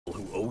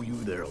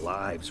saved their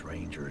lives,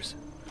 Rangers.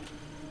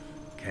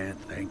 Can't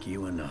thank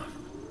you enough.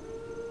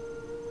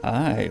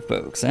 Hi,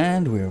 folks,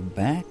 and we're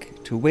back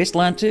to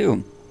Wasteland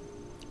 2.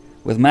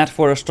 With Matt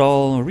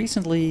Forrestal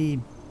recently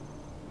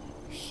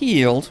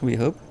healed, we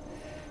hope,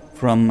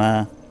 from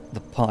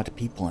the pod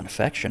people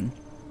infection.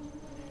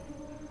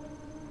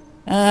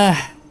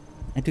 I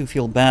do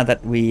feel bad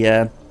that we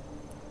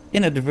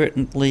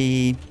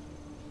inadvertently...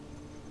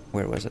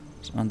 Where was it?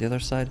 On the other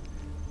side?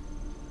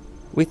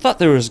 We thought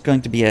there was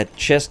going to be a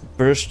chest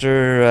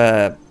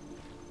burster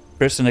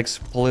person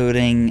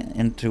exploding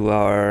into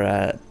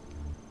our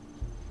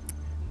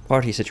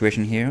party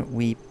situation here.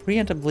 We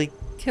preemptively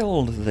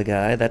killed the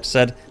guy that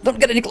said, "Don't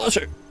get any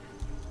closer!"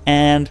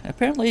 And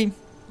apparently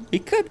we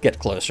could get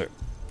closer.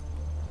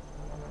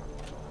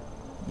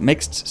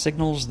 Mixed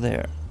signals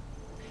there.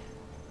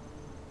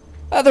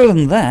 Other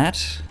than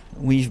that,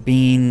 we've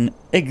been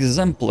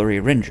exemplary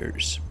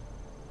Rangers.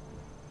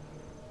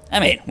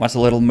 I mean, what's a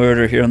little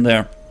murder here and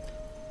there?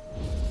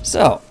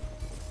 So,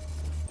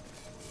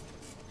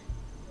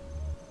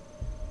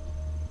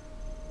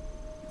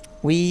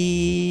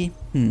 we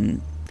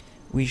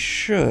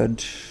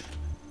should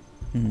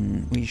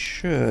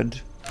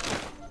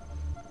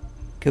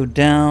go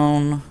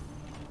down.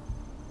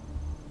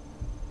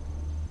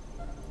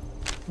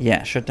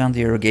 Yeah, shut down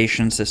the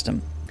irrigation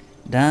system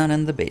down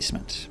in the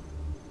basement.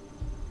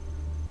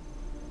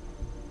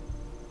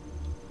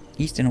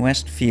 East and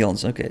west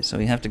fields. Okay, so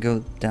we have to go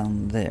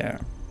down there.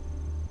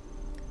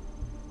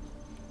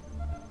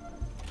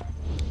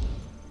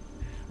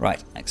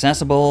 Right,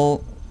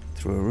 accessible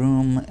through a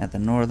room at the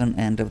northern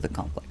end of the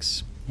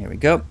complex. Here we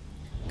go.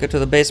 Go to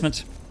the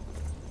basement.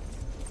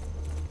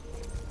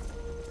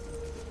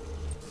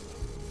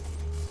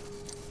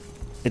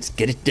 Let's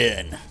get it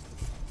done.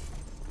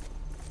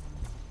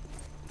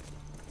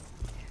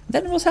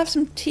 Then we'll have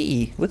some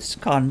tea with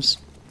scones.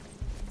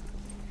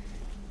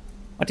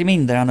 What do you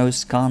mean there are no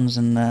scones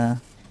in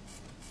the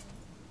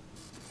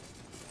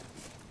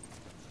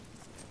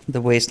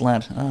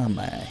Wasteland? Oh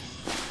my.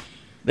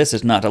 This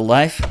is not a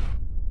life.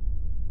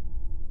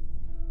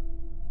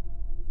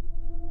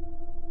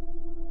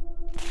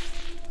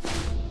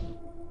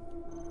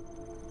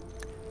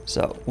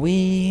 So,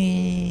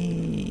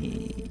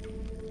 we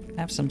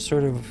have some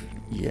sort of,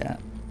 yeah,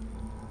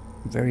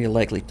 very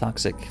likely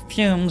toxic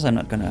fumes. I'm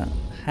not gonna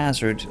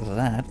hazard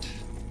that.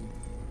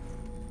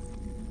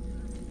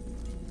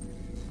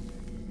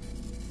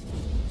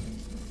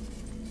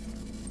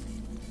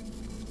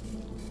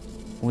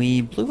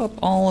 We blew up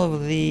all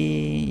of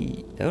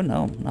the... Oh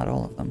no, not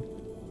all of them.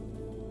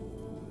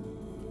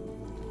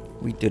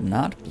 We did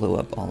not blow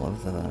up all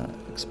of the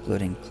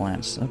exploding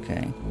plants.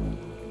 Okay.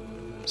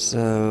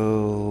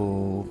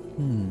 So...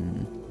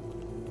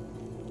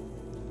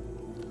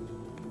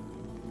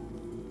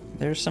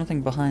 There's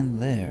something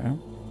behind there.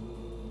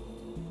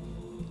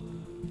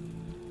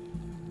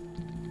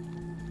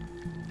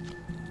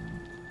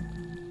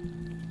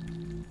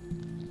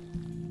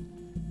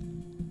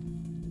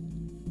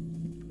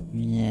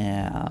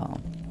 Yeah.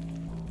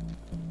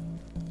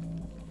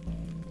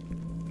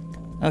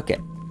 Okay.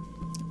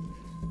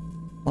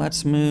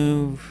 Let's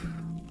move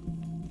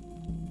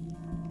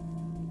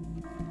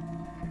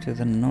to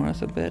the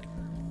north a bit.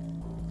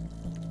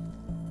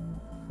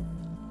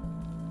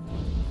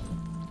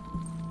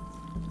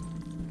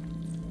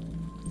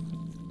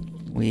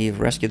 We've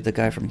rescued the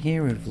guy from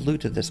here, we've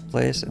looted this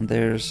place, and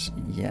there's,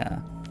 yeah,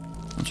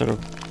 some sort of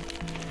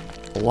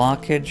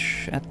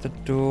blockage at the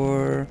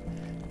door.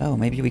 Oh,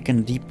 maybe we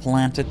can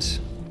deplant it.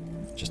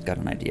 Just got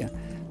an idea.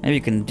 Maybe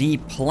you can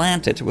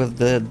deplant it with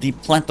the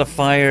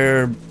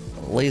deplantifier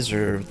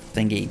laser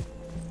thingy.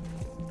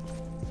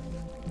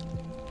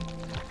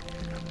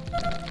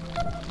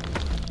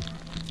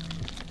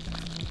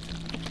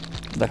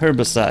 The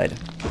herbicide.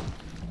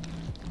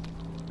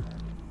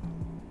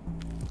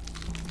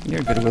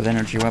 You're good with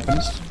energy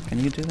weapons. Can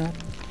you do that?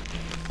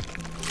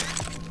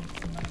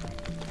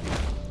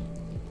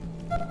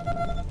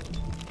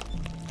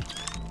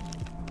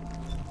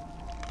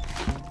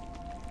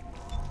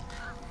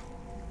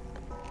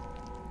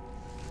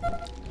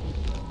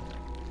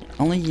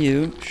 Only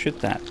you shoot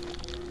that.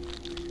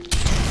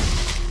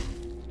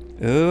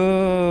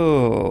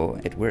 Oh,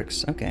 it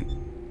works. Okay.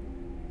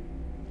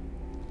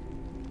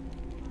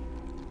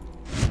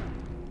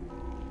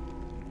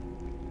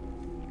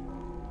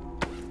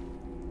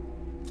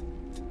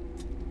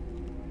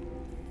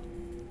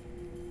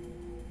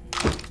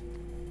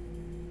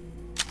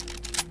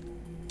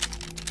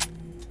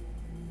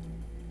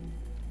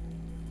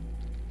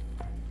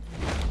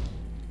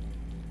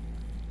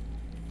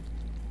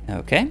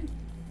 Okay.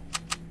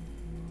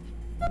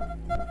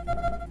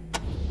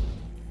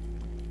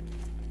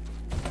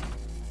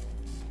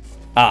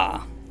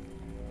 Ah.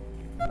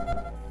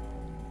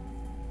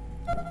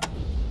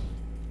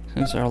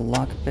 Who's our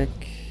lockpick?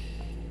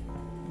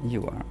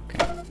 You are,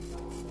 okay.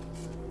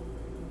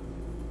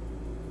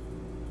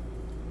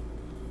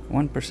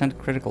 1%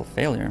 critical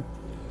failure.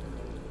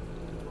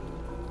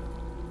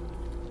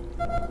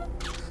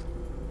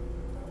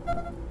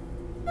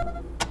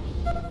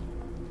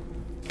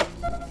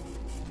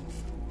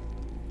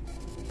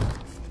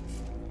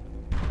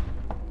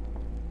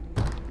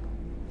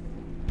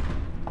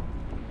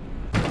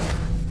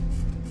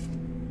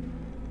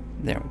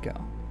 There we go.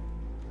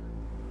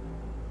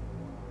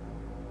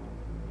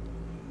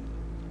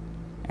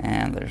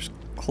 And there's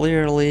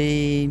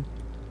clearly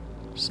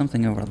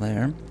something over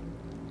there.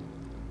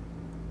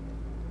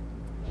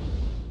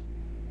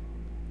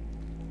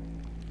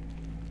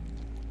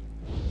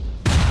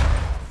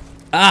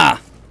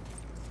 Ah!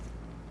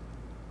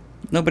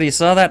 Nobody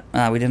saw that?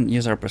 Ah, we didn't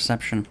use our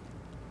perception.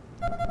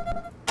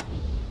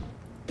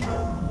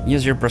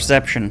 Use your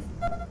perception.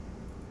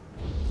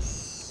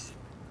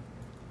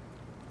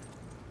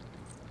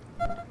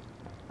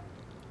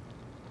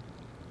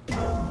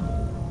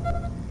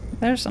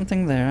 There's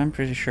something there, I'm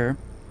pretty sure.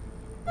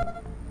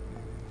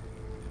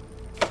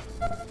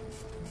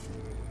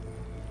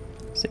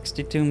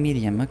 $62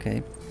 medium,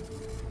 okay.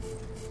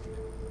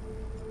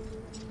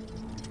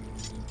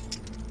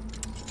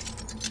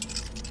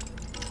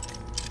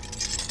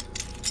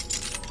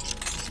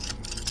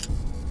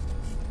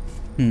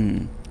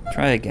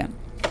 Try again.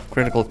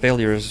 Critical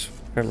failure is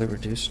fairly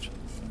reduced.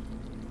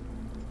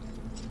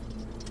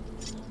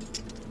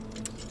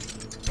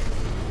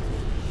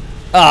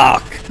 Ah,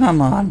 oh,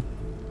 come on.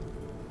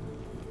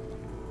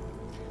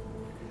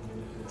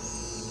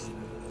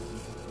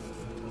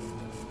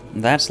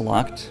 That's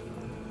locked.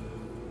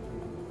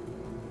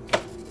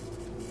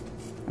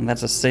 And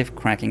that's a safe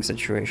cracking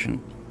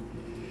situation.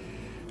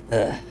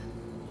 Ugh.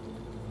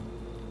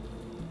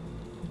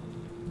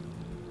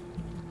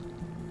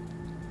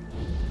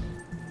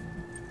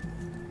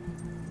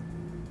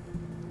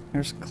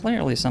 There's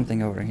clearly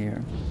something over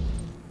here.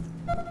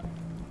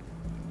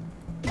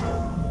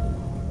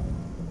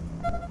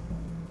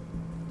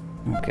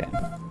 Okay.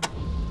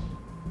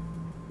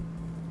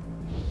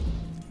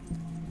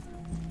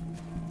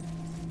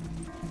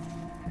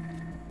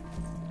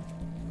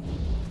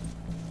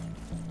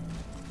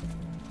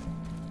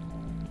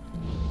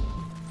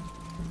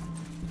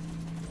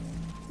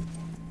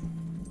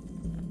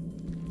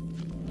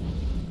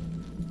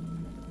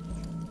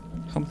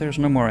 Hope there's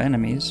no more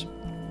enemies.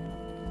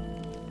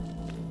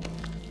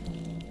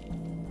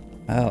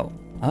 Oh.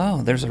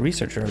 Oh, there's a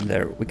researcher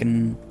there. We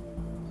can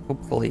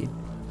hopefully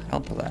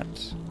help that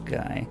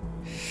guy.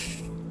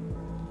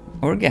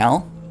 Or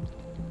gal.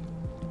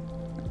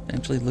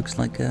 Actually looks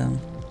like a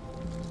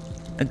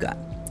guy.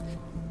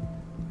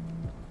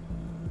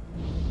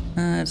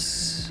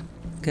 Let's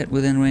get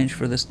within range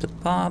for this to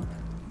pop.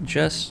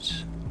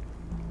 Just...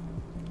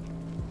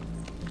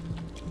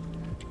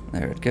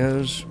 there it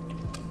goes.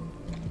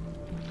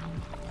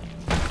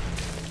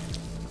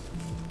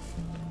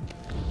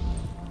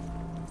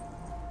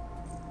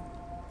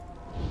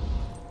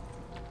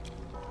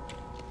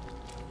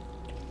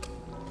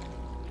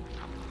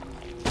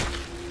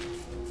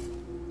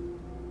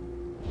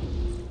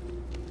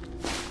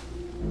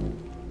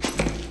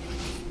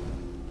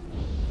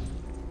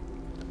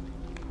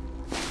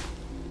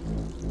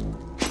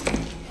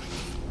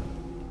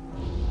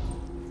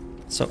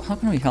 So how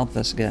can we help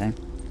this guy?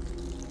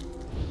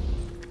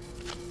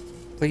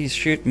 Please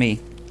shoot me.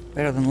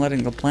 Better than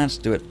letting the plants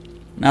do it.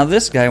 Now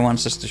this guy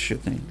wants us to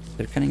shoot me.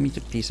 They're cutting me to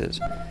pieces.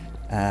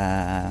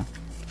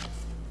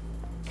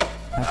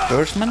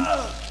 Outdoorsman?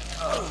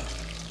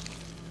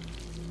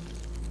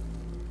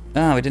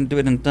 Ah, we didn't do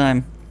it in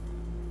time.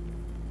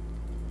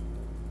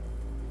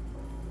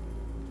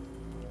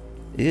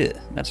 Ew,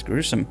 that's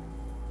gruesome.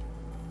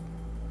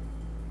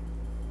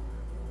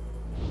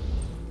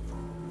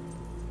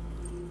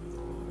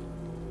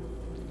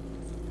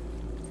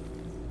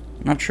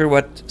 Not sure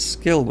what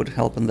skill would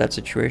help in that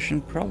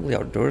situation. Probably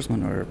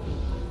outdoorsman or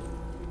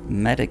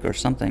medic or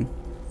something.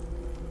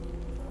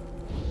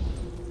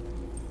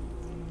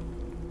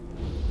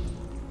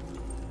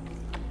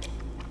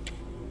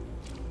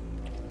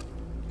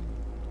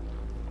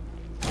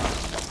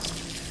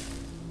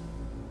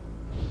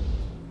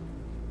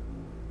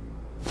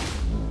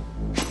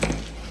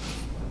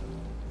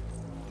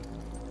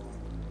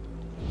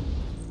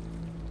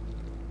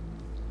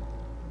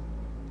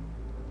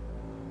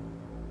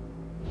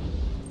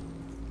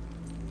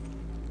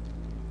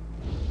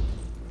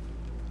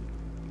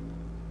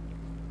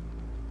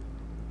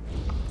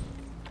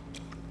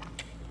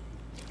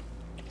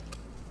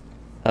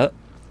 Oh,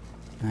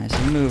 I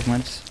see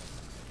movement.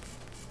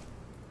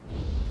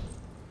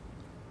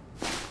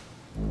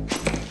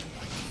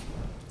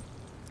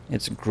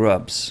 It's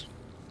grubs.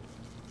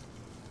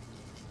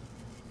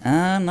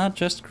 Ah, not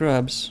just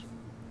grubs.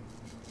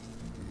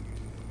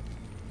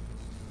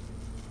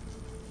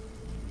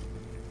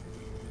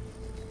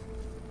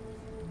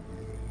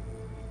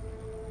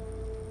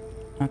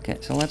 Okay,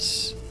 so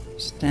let's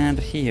stand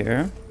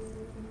here.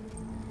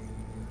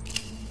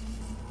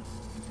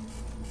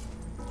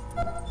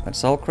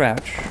 Let's all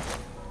crouch.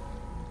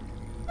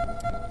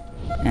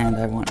 And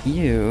I want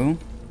you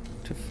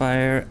to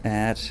fire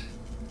at...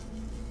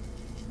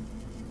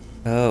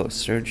 oh,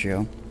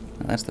 Sergio.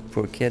 Oh, that's the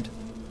poor kid.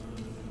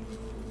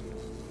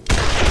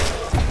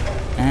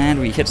 And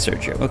we hit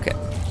Sergio. Okay.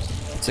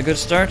 It's a good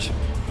start.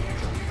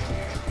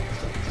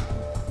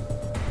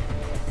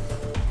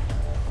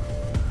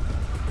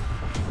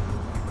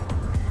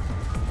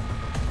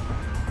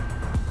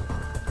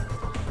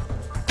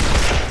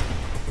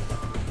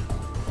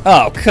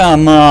 Oh,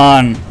 come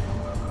on!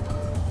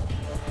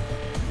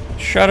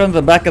 Shot in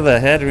the back of the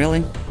head,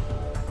 really?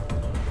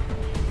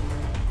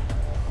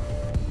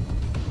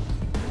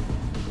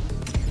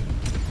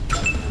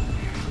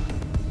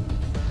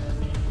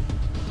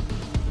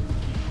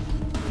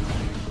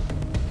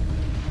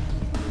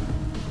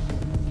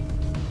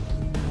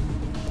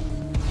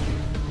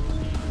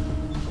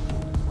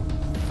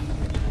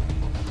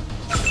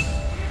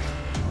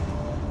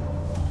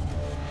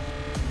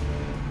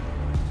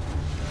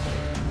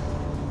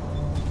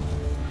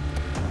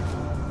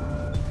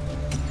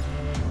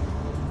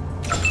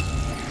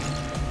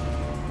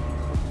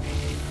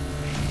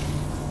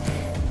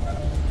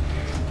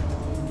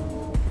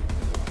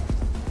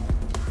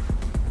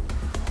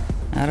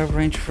 Out of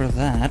range for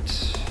that.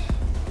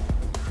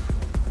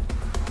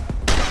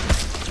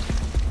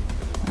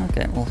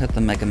 Okay, we'll hit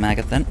the Mega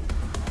Maggot then.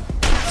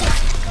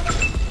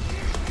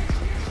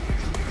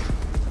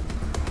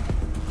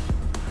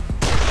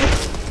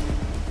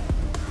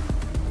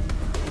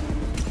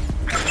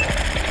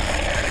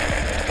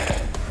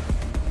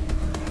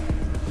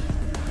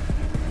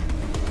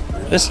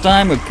 This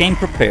time we came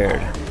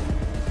prepared.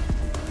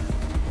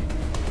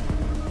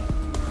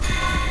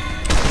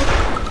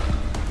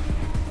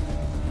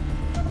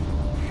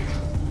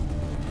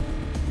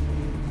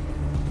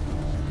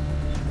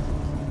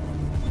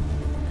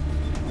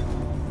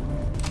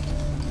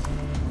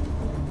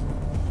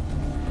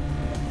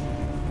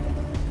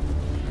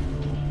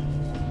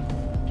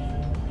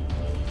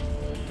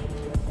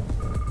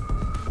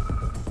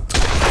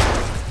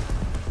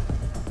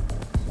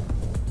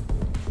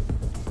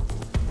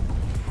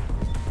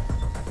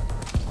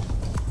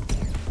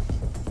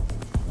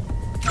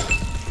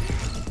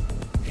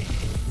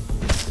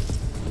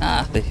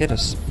 Ah, they hit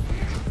us.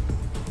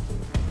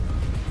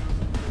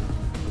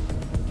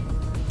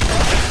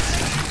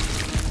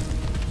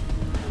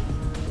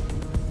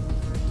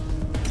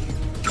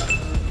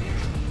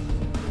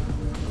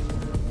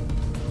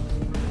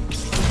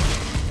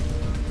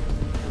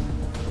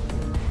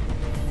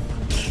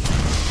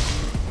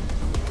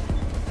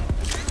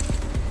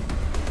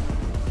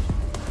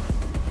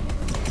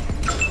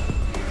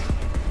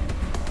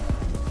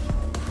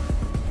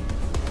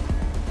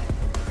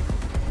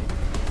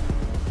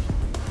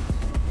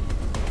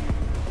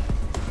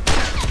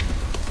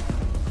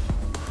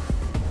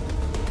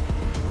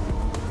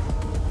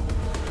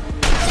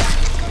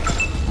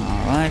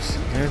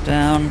 They're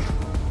down.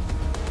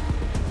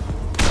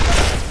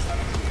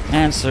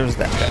 And serves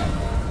that guy.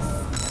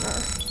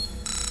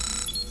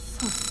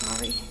 So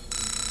sorry.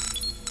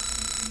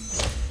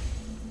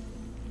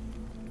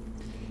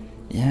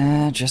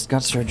 Yeah, just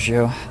got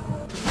Sergio.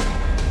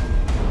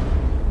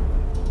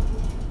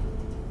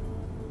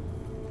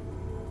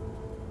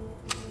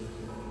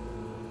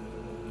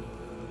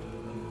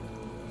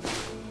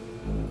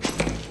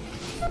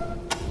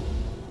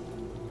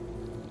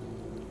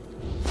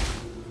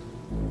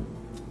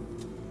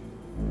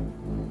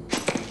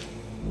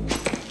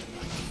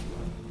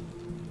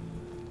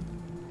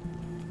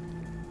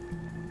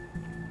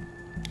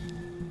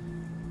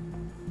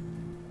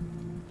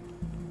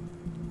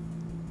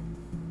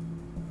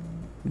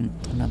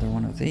 Another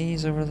one of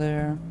these over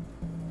there.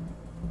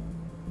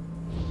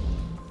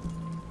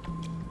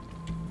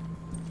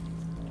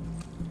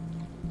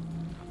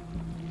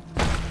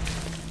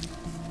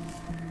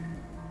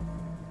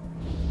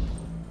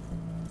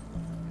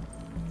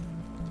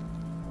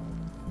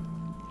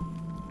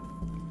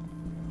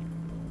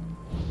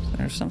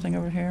 There's something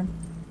over here.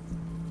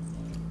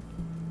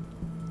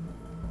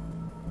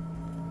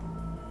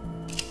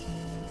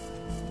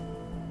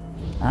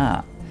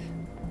 Ah.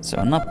 So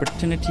an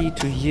opportunity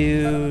to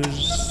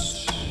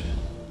use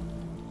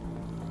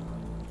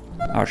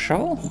our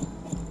shovel?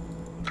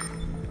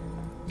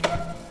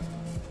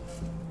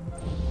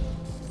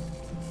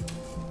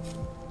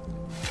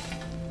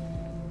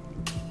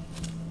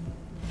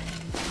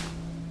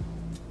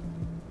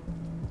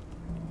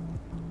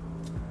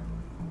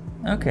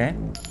 Okay.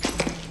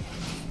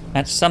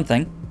 That's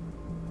something.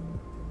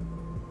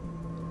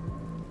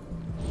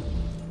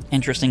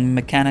 Interesting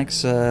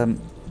mechanics.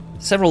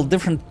 Several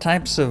different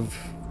types of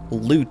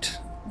loot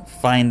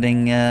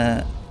finding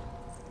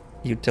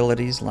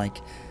utilities like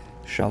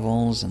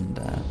shovels and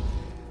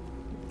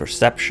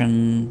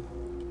perception.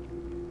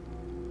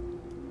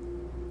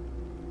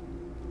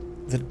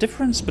 The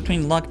difference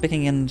between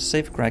lockpicking and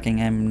safe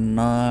cracking, I'm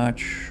not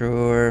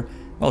sure.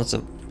 Well, it's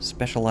a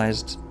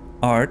specialized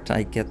art,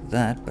 I get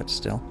that, but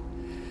still.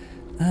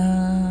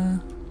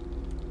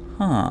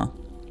 Huh.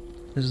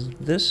 Is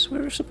this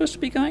where we're supposed to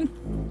be going?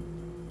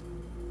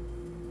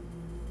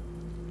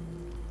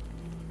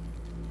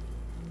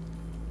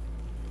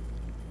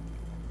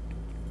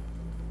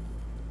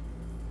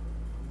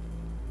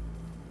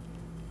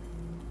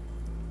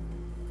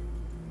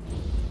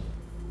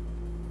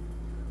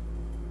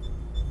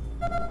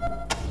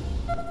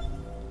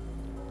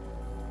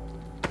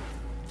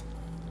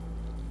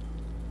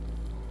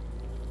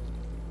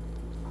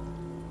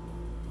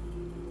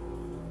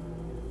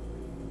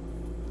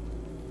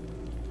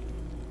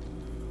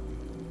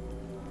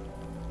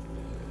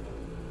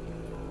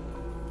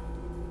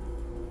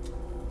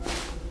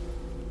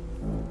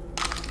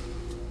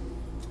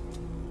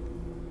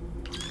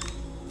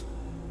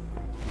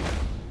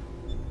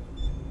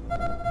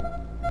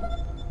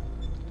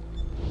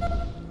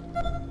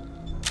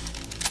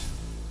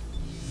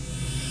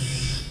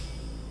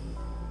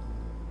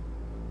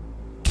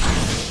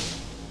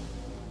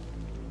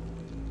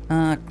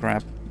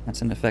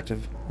 That's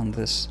ineffective on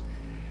this.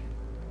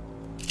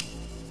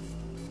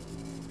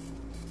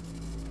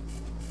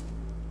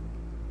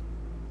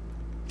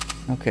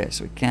 Okay,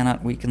 so we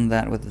cannot weaken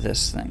that with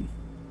this thing.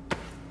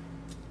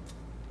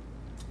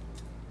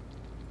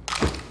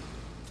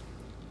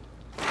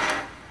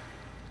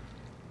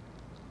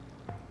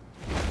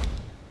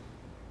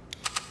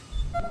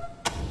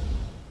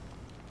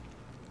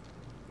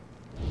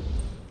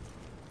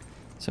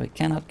 So we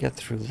cannot get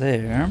through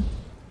there.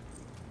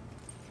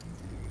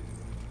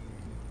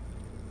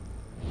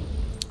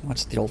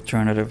 What's the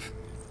alternative?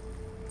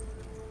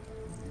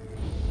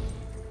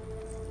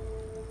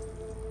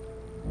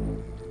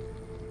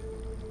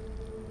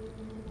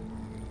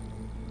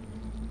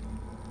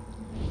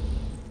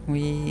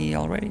 We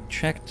already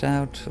checked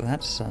out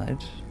that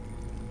side.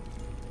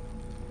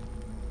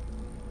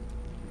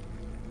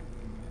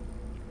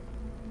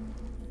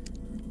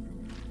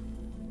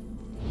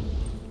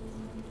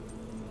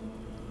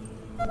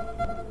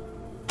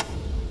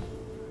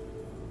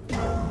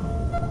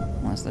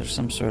 Unless there's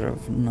some sort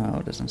of... No,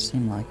 it doesn't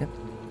seem like it.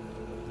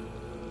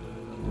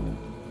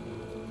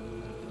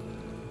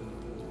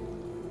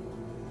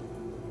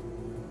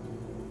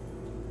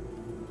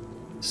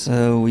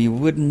 So we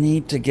would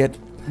need to get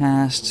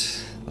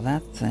past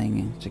that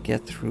thing to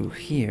get through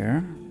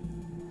here.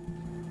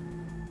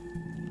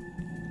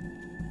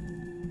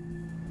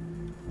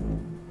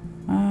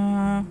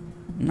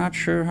 Not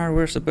sure how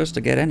we're supposed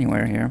to get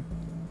anywhere here.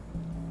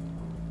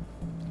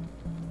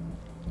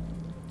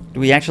 Do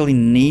we actually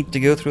need to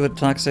go through the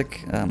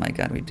toxic? Oh my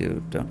god, we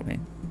do, don't we?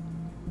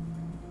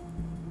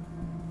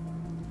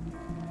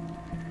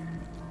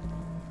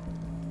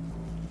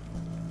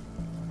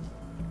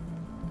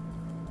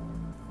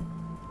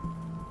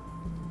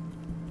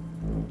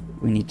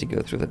 We need to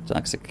go through the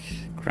toxic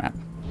crap.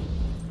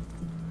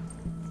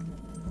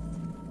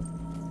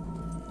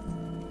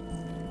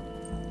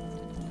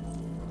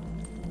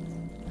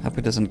 Hope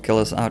it doesn't kill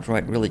us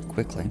outright really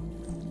quickly.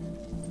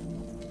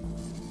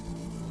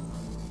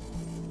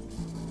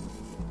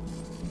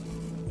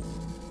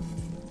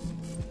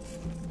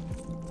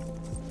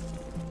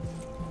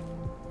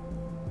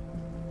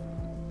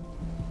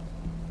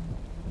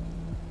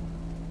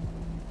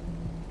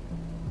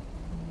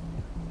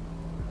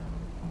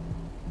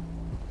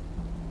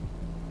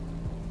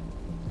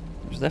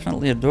 There's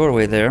definitely a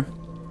doorway there.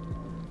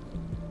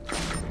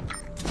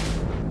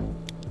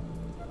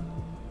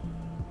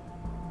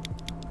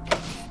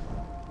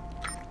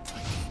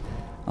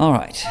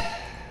 Alright.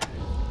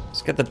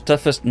 Let's get the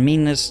toughest,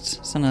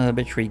 meanest son of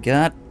a bitch we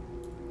got.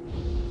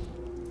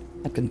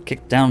 I can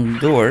kick down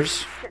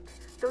doors. Shit.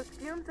 Those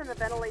fumes in the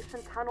ventilation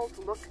tunnels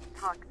look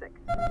toxic.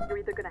 You're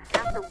either gonna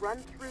have to run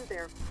through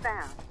there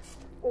fast,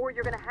 or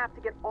you're gonna have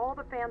to get all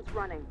the fans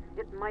running.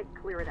 It might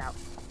clear it out.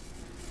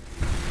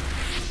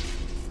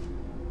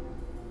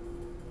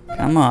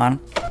 Come on.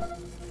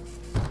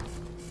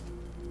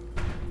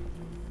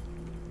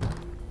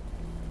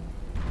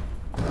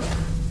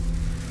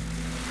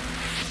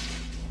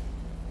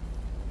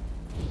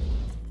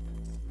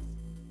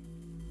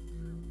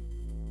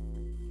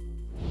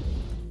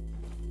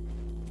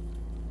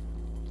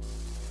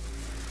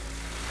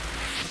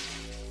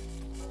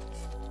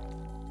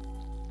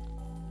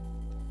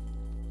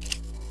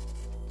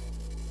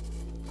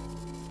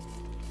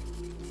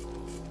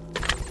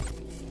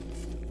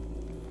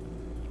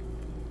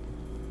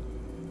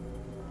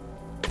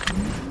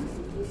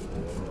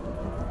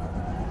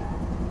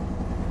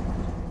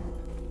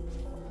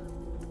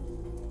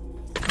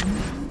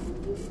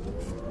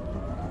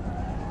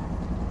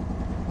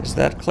 Does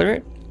that clear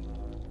it?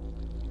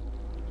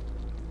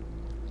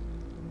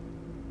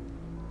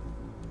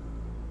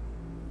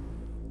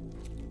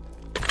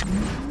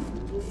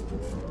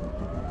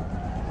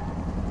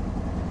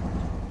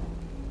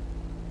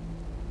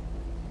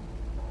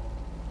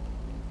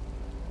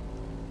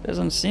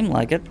 Doesn't seem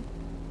like it.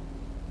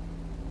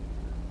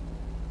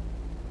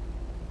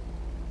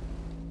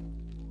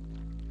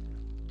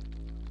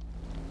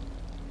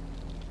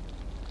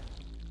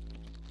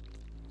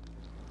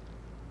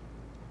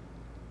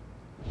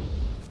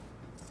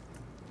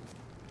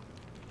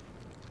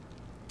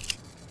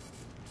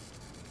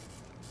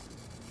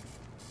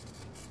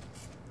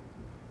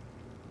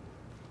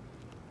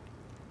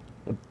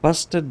 The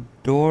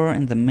busted door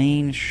in the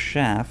main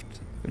shaft.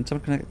 When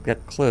something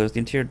got closed, the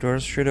interior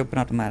doors should open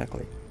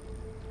automatically.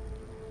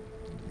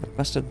 The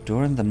busted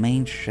door in the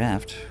main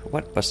shaft?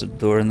 What busted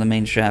door in the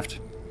main shaft?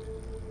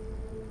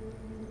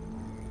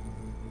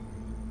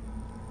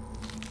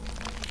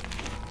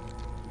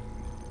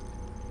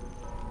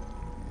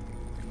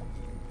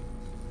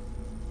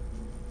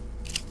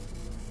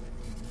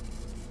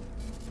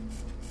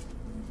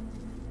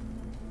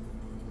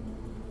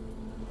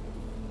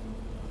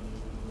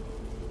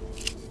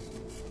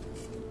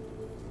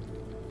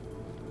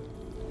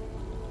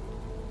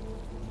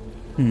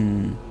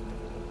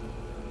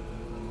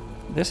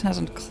 This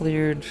hasn't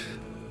cleared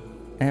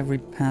every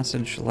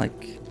passage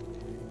like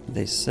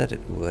they said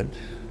it would.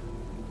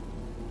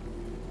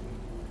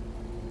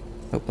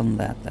 Open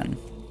that then.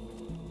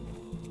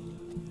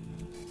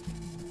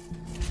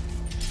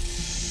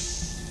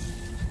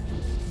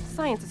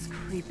 science is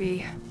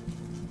creepy.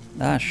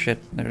 Ah, shit.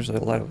 There's a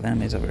lot of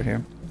enemies over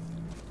here.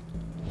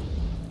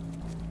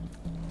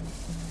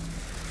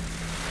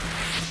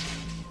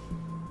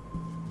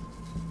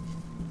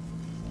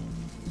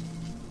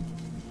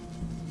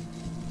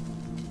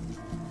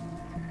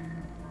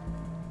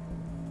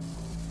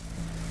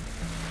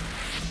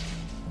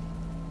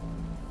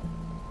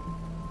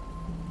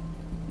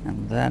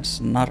 And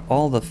that's not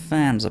all the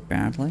fans,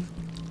 apparently.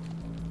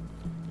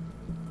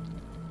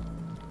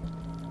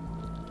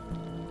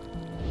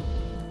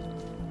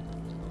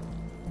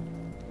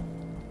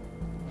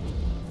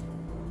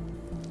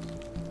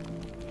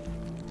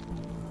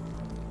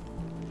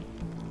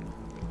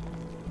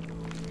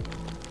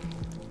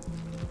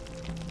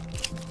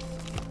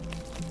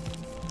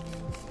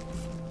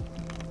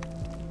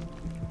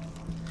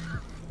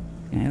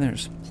 Okay,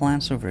 there's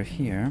plants over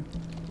here.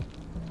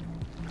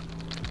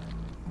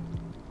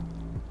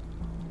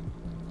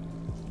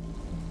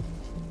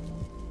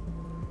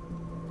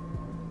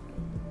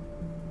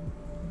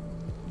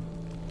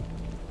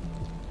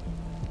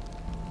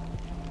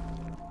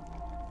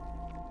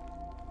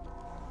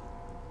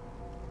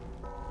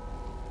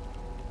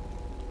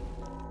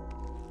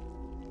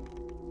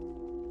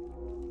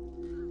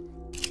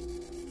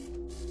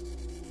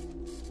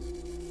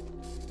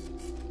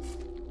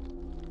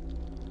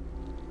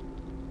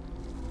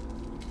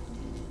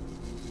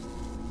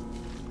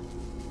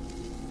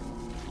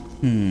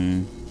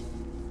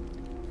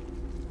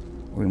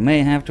 We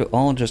may have to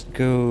all just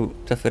go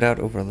tough it out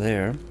over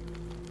there.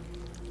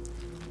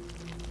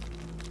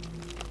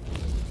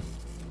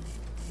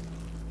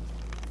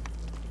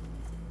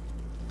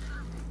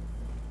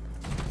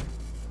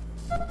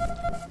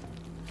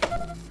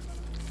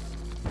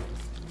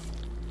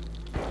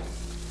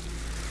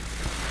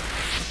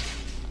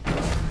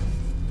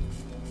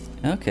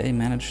 Okay,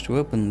 managed to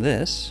open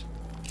this.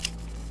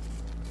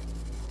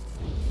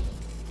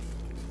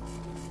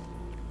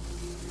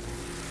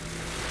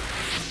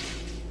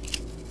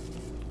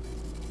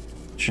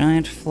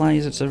 Giant fly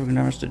uses its several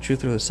arms to chew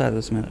through the side of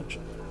this manage.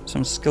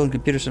 Some skilled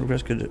computer software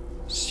could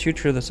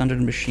suture the sundered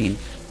machine.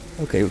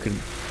 Okay, we could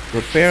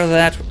repair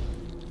that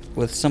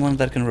with someone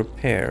that can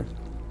repair.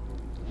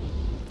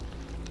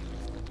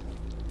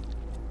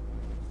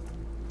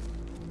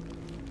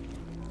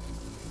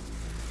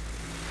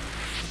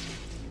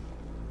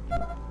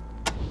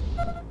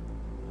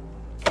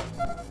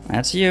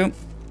 That's you.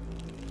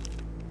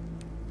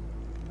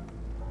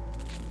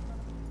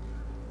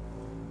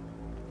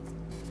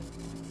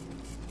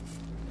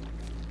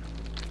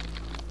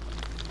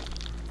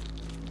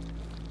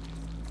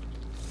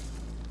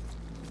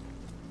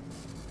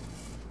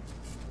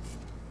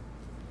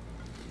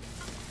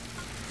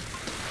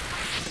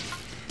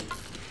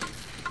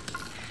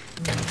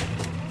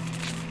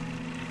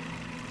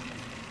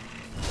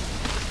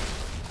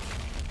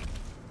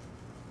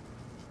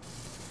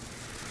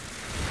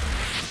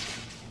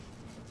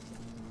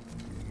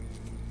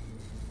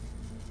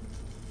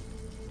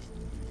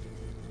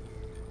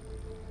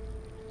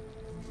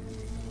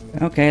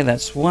 Okay,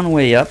 that's one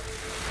way up.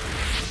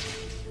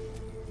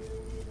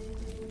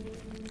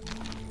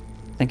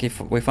 I think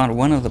if we found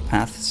one of the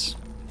paths.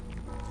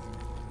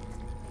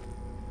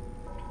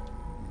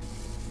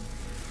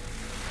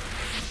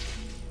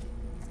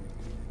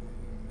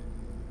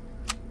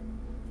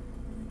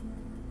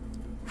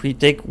 If we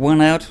take one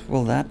out,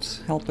 will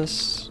that help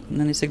us in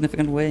any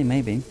significant way?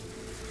 Maybe.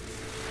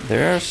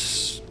 There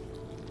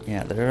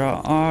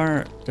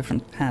are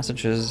different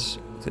passages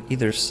to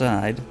either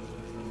side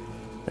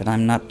that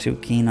I'm not too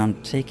keen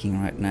on taking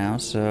right now,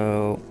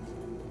 so...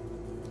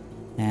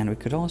 And we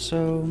could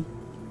also...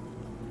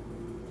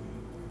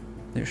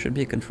 There should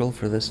be a control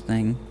for this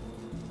thing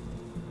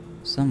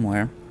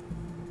somewhere.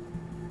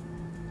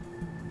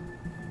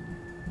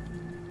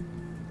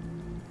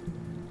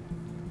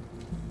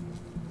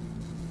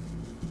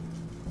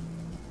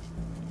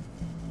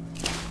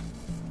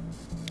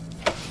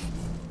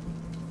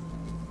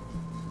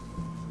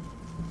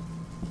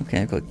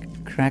 Okay, I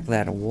could crack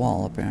that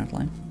wall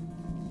apparently.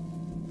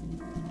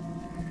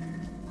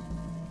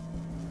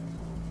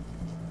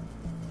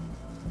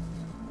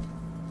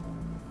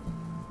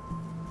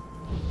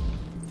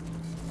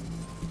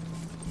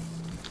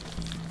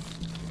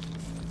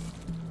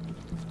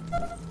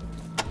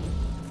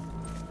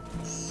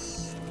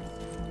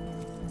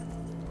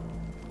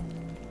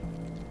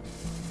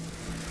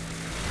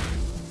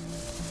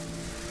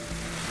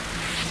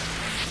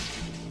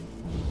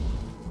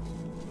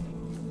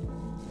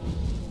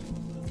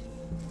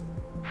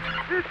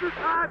 This is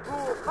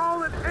High-Pool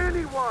calling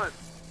anyone!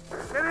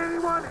 Can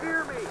anyone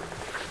hear me?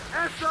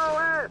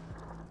 SOS!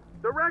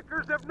 The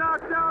wreckers have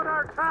knocked down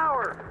our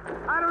tower!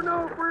 I don't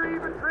know if we're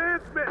even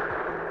transmitting!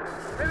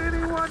 Can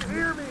anyone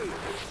hear me?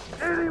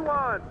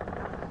 Anyone?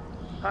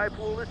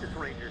 High-Pool, this is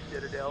Ranger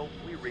Citadel.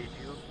 We read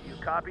you. You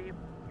copy?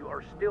 You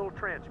are still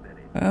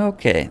transmitting.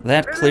 Okay,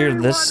 that Can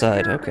cleared this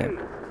anyone side, hear okay.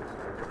 me?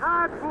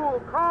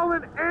 High-Pool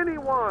calling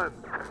anyone!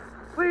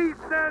 Please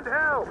send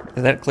help!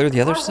 Did that clear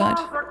the other Our side?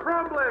 walls are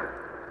crumbling!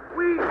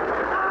 We...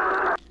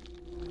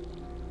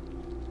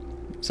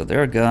 So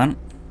they're gone.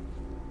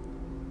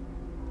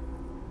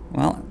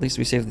 At least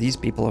we saved these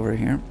people over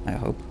here, I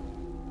hope.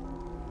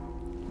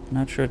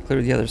 Not sure it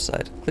cleared the other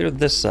side. Cleared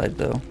this side,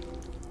 though.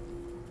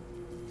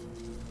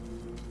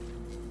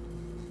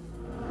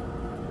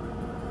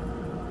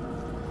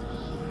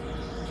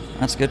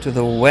 Let's go to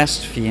the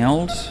west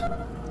field.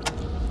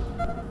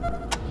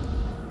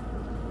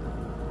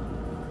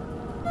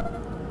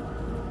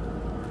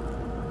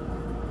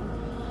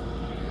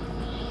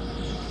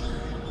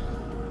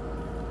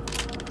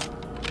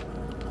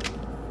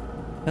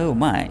 Oh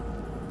my.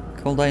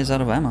 Cold Eye is out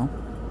of ammo.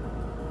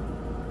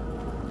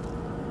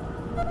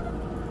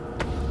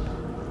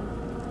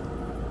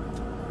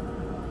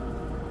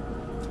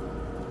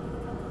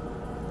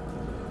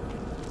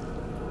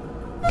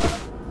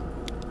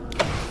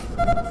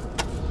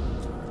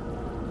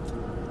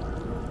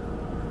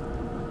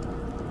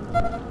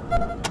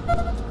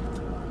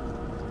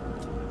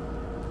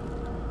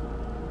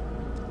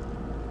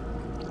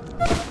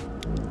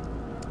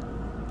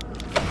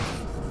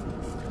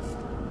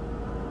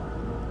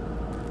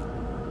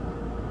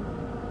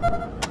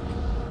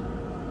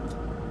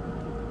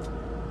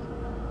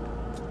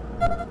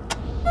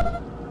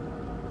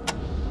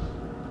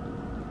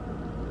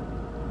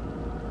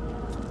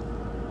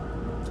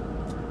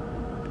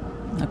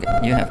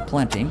 Okay, you have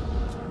plenty.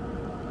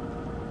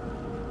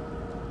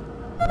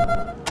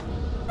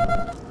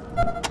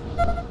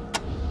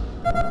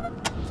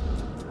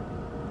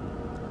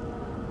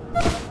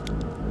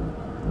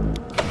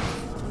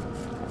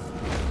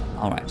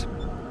 All right.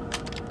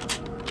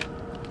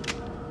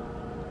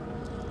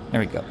 There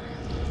we go.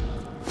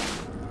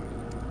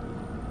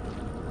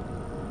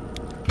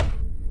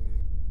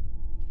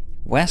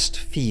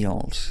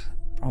 Westfield.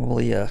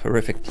 Probably a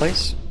horrific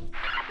place.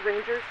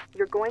 Rangers,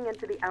 you're going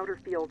into the outer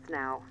fields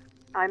now.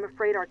 I'm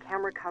afraid our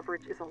camera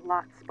coverage is a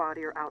lot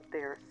spottier out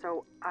there,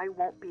 so I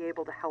won't be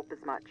able to help as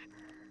much.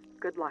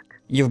 Good luck.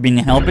 You've been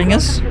helping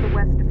us? Welcome to the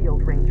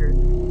Westfield, Rangers.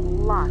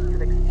 Lots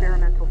of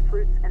experimental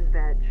fruits and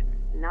veg.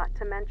 Not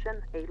to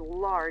mention a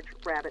large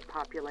rabbit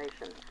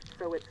population,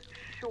 so it's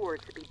sure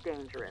to be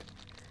dangerous.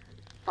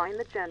 Find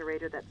the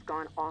generator that's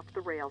gone off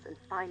the rails and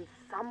find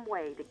some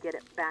way to get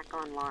it back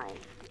online.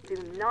 Do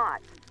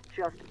not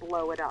just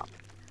blow it up.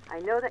 I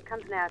know that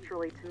comes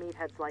naturally to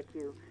meatheads like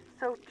you,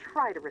 so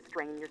try to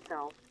restrain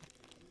yourself.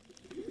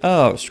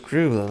 Oh,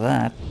 screw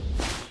that.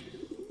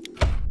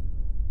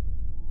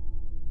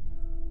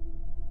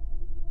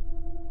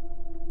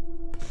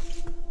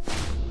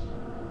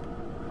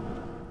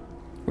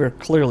 We're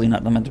clearly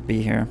not meant to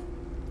be here.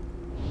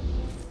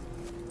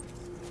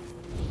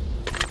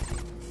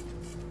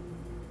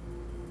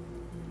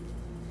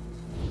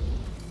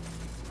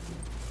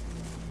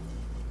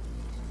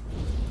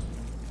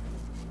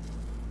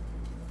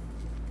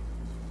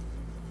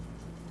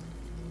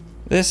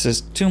 This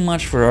is too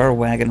much for our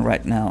wagon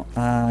right now.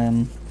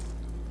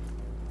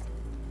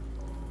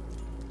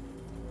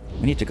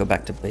 We need to go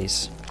back to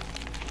base.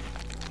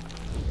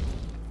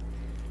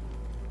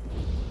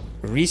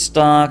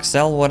 Restock,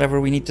 sell whatever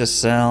we need to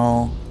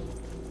sell.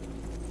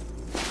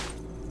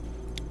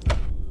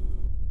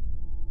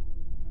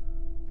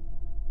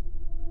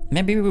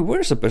 Maybe we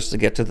were supposed to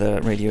get to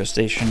the radio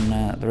station,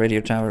 the radio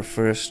tower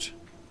first.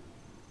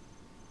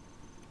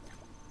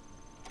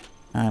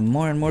 I'm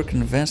more and more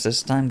convinced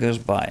as time goes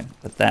by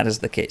that that is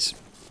the case.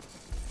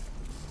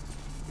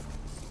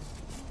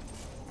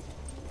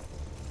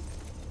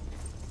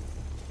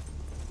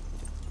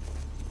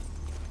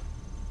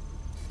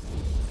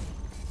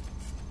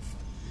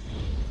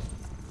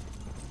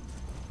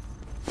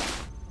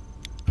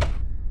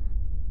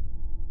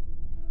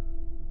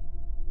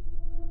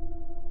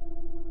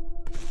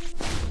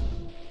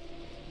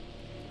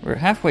 We're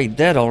halfway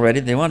dead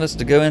already. They want us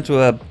to go into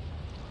a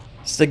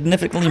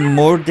significantly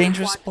more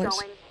dangerous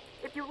place.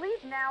 If you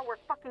leave now, we're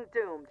fucking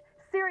doomed.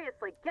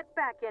 Seriously, get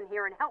back in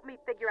here and help me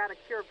figure out a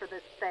cure for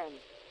this thing.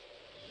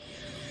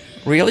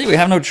 Really? We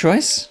have no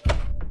choice?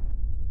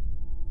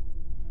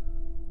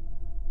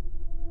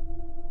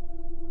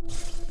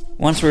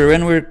 Once we're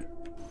in, we're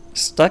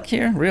stuck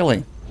here?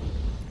 Really?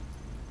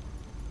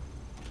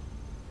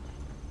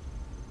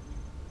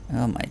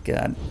 Oh my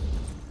god.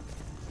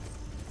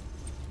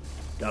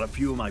 Got a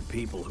few of my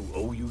people who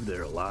owe you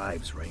their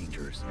lives,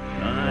 Rangers.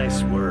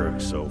 Nice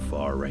work so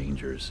far,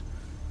 Rangers.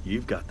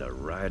 You've got the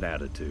right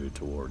attitude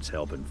towards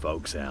helping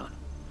folks out.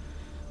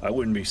 I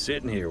wouldn't be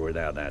sitting here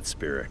without that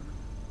spirit.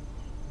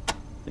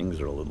 Things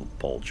are a little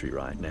paltry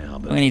right now,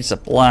 but... We need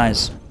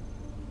supplies.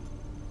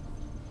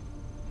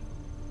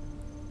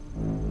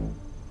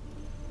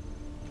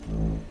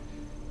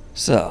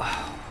 So,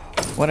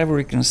 whatever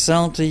we can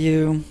sell to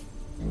you...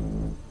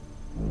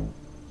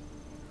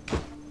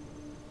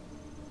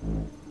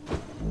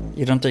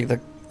 You don't take the...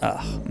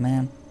 Oh,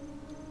 man.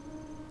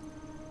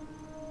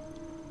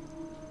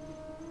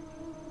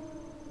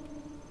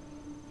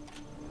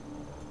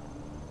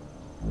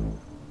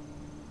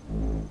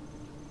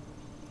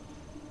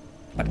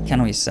 What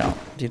can we sell?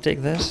 Do you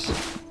take this?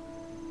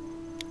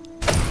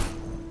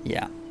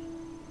 Yeah.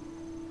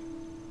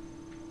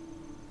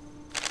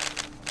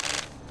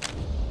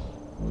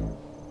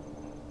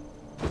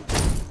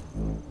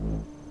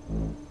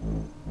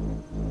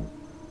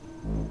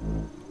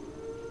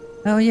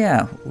 Oh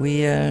yeah,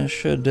 we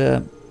should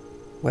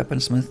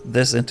weaponsmith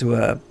this into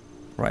a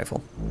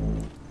rifle.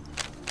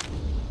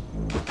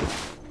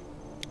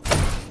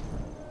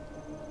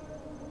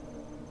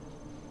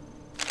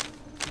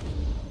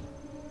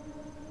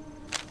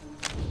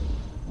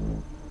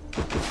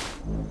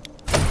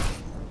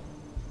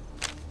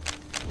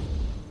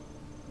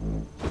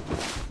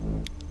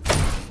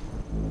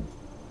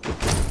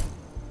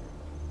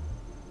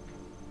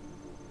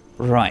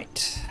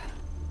 Right.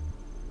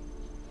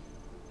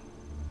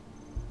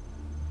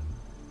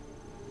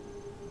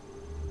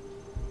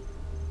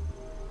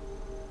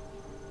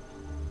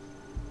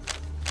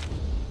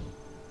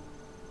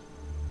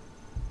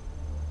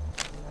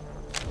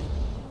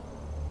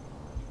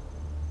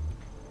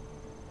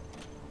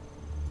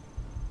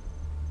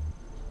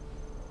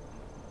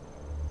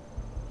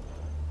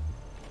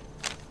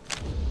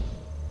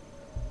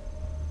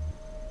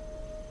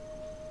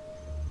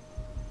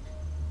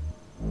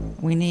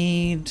 We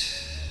need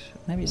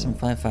maybe some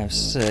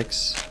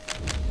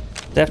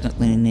 5.56.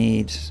 Definitely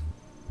need,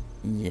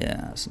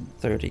 yeah, some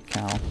 30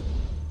 cal.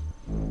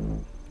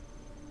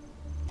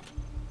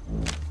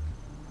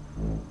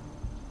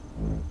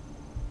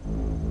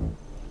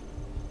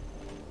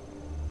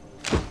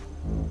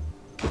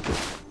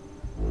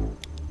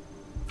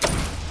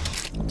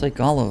 I'll take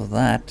all of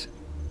that.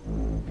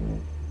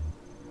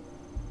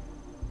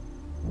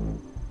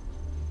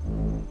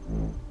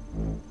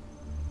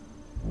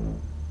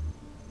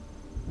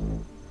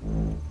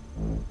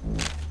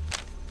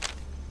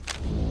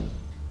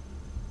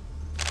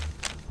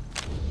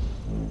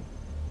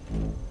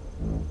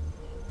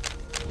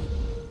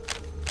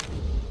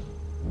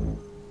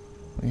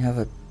 We have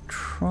a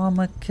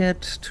trauma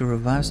kit to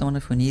revive someone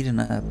if we need in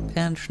a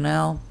pinch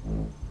now.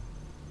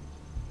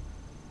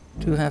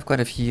 Do have quite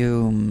a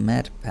few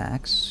med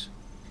packs.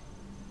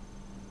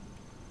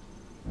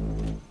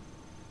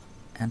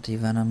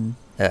 Anti-venom.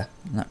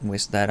 Not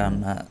waste that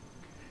on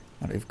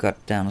what we've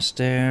got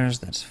downstairs.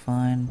 That's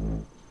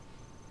fine.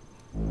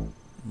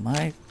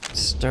 Might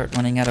start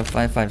running out of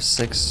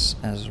 5.56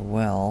 as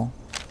well.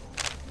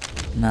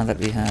 Now that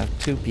we have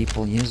 2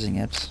 people using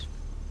it.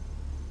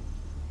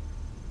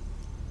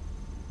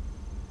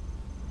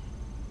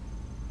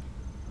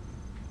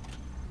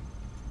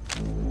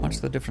 What's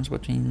the difference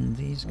between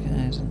these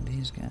guys and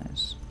these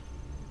guys?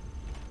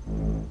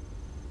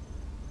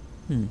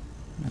 Not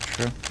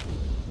sure.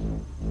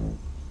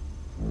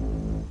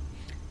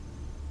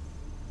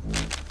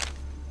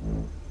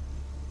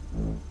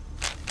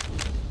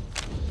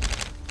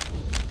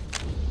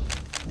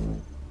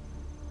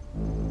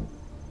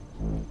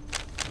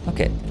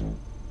 Okay.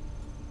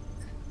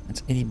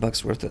 That's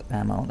 $80 worth of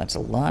ammo. That's a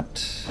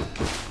lot.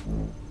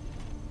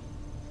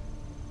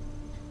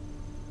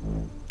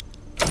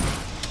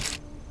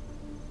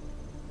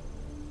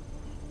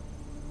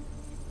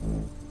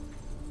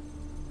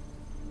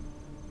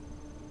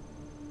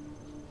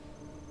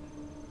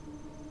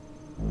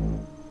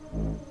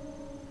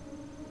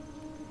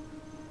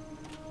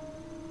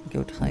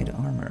 Goat hide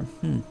armor.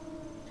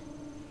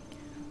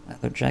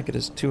 Leather jacket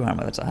is 2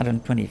 armor. That's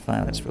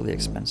 125. That's really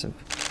expensive.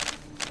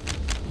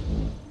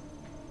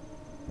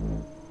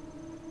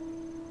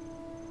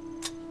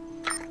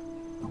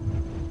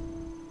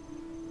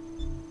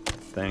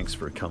 Thanks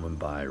for coming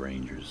by,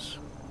 Rangers.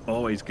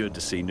 Always good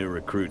to see new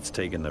recruits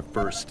taking their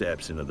first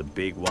steps into the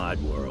big wide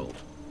world.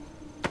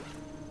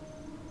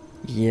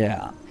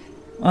 Yeah.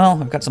 Well,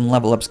 I've got some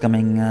level ups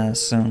coming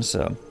soon,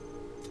 so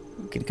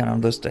we can count on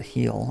those to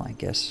heal, I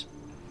guess.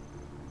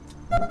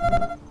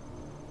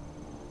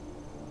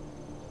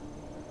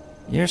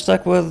 You're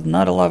stuck with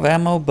not a lot of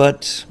ammo,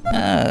 but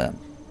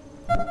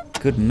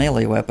good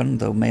melee weapon,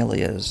 though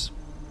melee is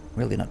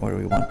really not where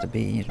we want to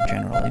be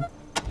generally.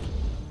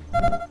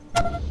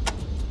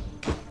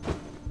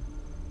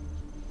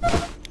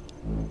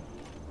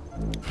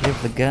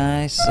 Give the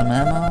guy some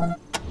ammo.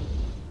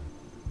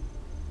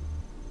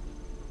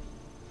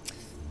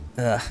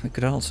 We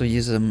could also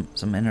use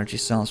some energy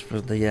cells for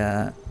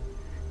the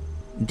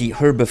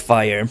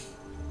deherbifier.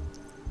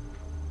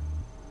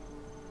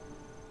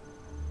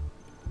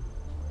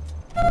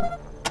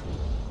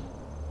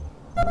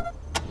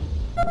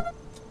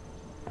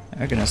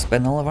 We're gonna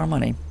spend all of our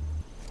money.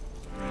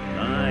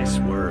 Nice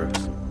work.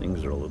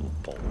 Things are a little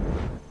full.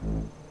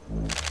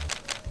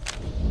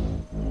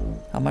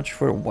 How much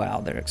for?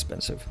 Wow, they're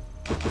expensive.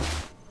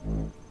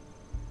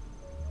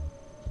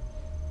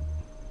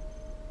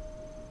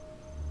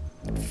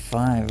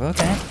 $5,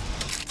 okay.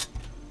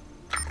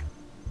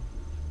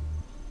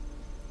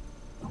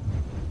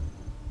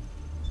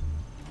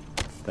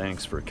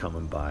 Thanks for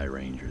coming by,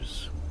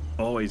 Rangers.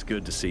 Always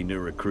good to see new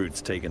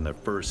recruits taking their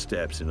first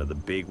steps into the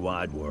big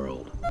wide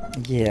world.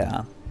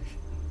 Yeah.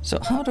 So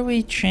how do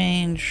we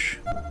change...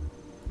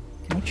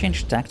 Can we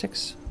change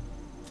tactics?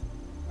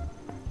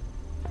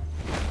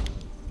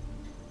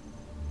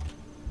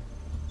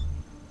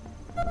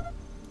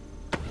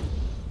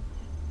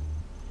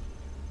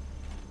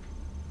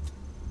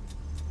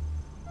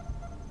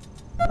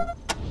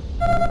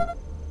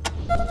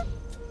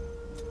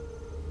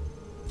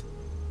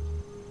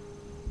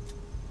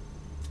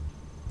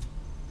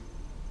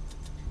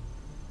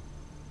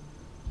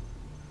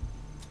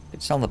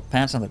 Could sell the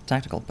pants and the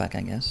tactical pack,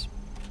 I guess.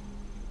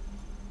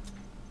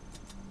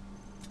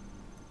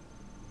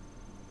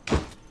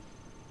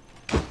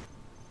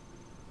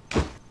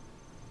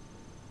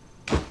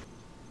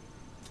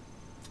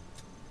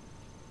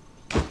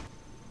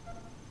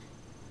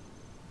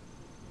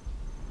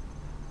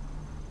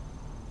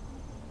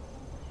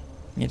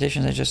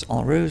 Mutations are just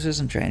all roses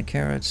and giant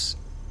carrots.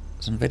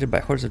 It's invaded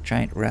by hordes of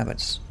giant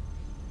rabbits.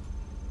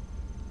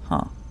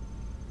 Huh.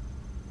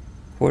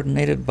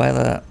 Coordinated by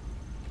the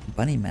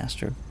Bunny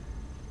Master.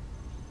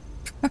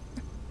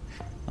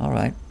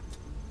 Alright.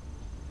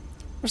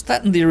 Was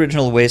that in the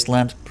original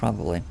Wasteland?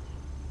 Probably.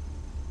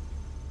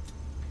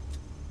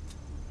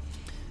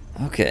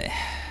 Okay.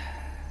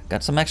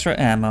 Got some extra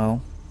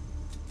ammo.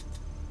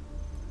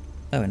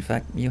 Oh, in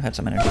fact, you had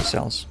some energy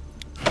cells.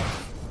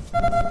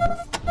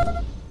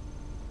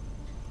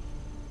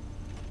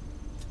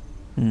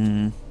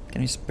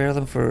 Can you spare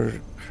them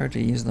for her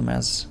to use them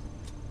as...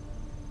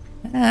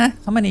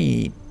 how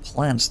many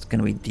plants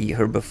can we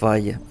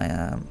deherbify,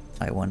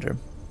 I wonder?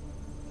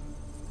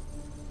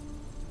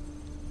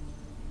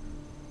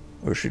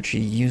 Or should she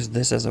use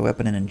this as a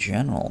weapon in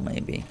general,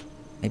 maybe?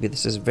 Maybe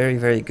this is very,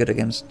 very good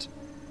against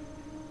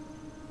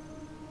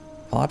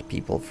pot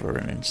people, for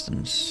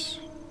instance.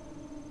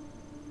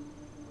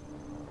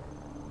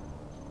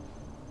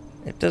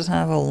 It does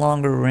have a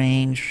longer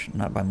range,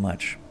 not by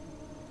much.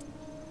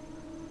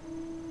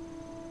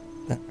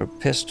 That her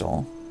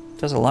pistol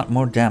does a lot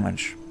more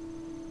damage.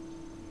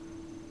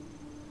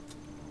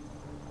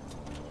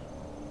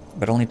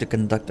 But only to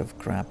conductive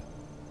crap.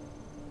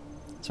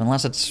 So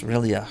unless it's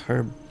really a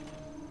herb...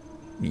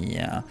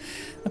 Yeah.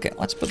 Okay,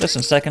 let's put this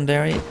in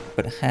secondary,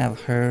 but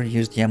have her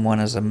use the M1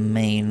 as a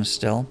main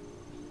still.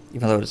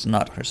 Even though it's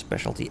not her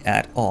specialty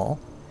at all.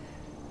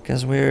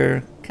 Because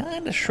we're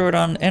kind of short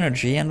on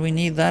energy and we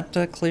need that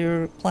to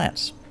clear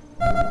plants.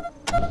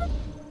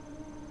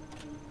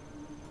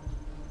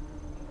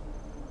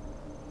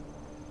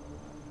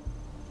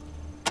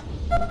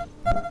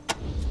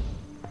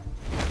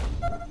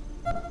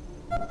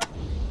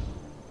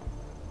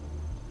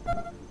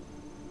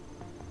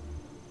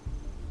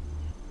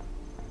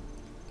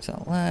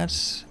 So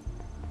let's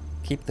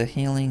keep the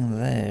healing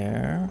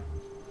there.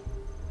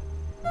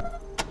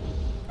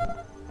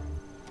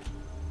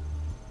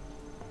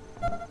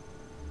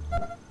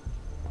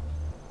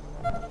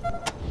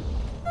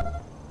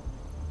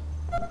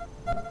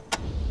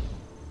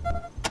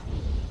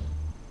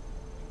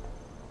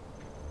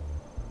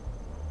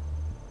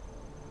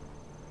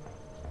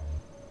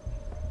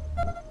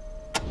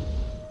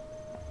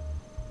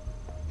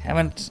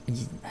 Haven't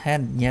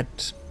had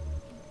yet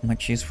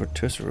much use for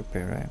torso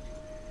repair, right?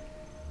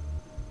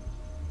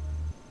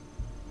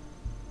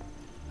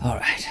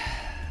 Alright.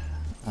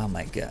 Oh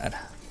my god.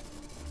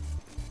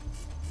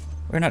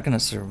 We're not gonna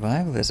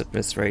survive this at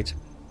this rate.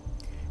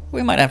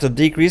 We might have to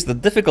decrease the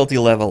difficulty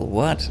level.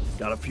 What?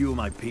 Got a few of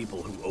my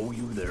people who owe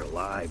you their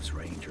lives,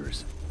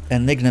 Rangers.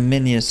 An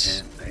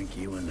ignominious Can't thank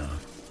you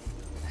enough.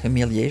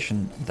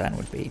 humiliation that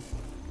would be.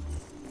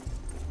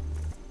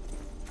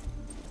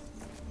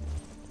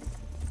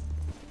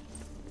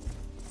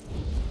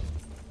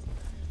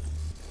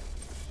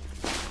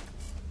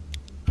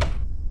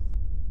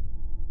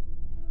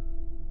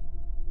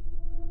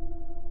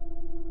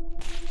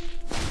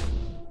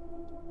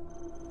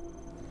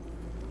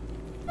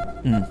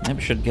 Maybe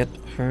we should get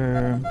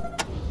her...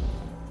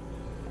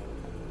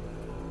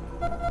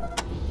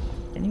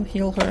 Can you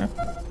heal her?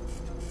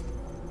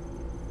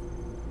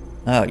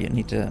 Oh, you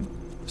need to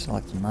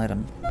select an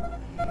item.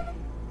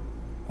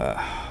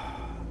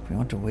 We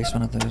want to waste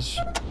one of those.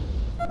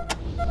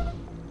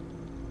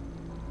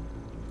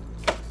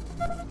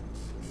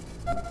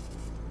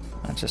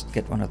 Let's just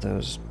get one of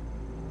those.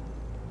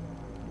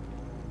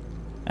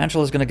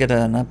 Angela's gonna get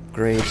an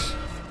upgrade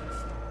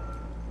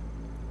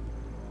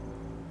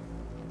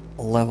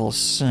level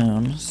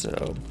soon,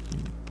 so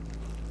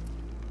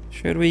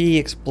should we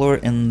explore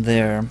in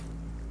there?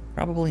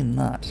 Probably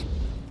not.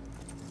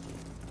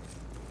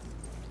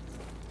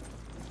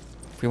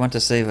 If we want to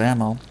save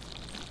ammo.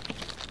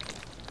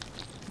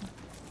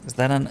 Is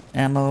that an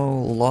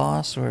ammo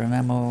loss or an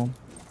ammo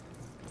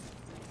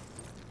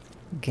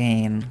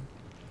gain?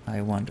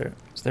 I wonder.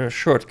 Is there a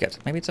shortcut?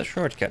 Maybe it's a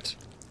shortcut.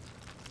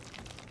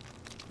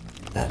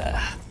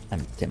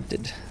 I'm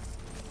tempted.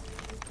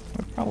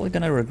 We're probably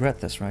gonna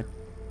regret this, right?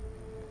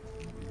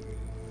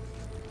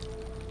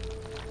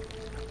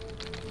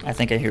 I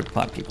think I hear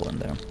pot people in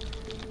there.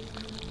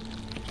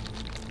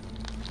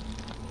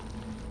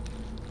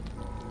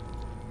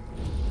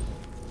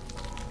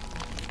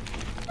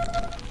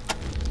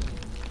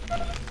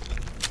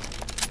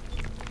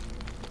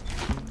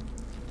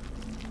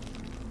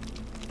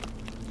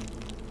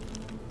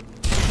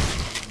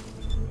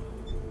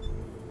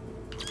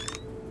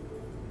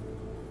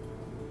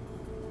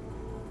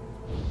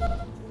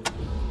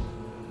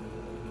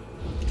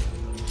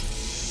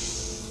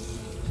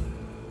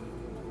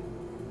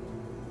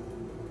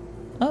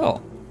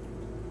 Oh,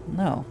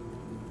 no.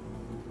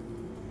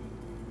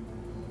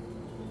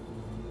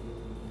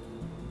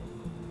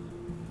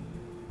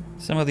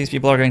 Some of these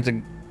people are going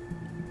to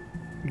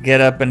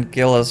get up and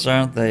kill us,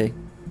 aren't they?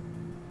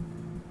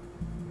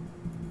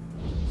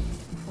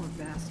 Poor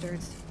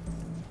bastards.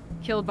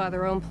 Killed by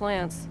their own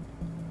plants.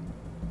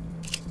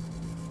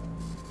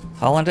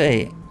 Holland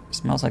A.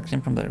 Smells like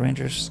came from the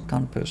Ranger's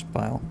compost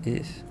pile.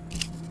 Ugh.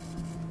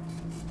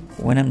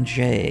 Wenham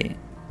J.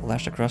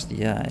 Lashed across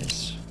the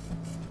eyes.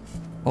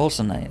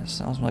 Olsen A.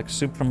 Sounds like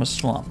soup from a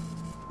swamp.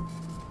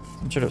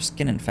 Some sort of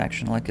skin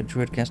infection, like a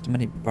druid cast too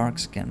many bark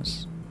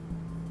skins.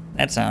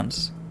 That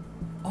sounds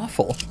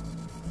awful.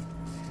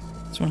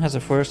 This one has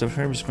a forest of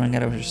herbs growing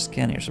out of her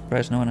skin. You're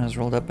surprised no one has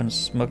rolled up and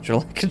smoked her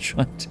like a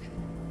joint.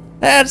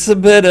 That's a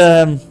bit,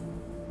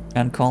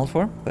 uncalled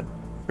for, but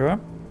sure.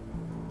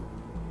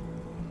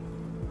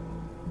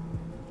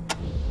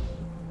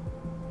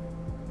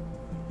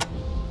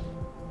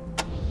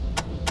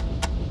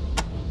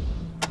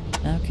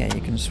 Okay,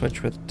 you can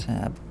switch with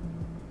tab.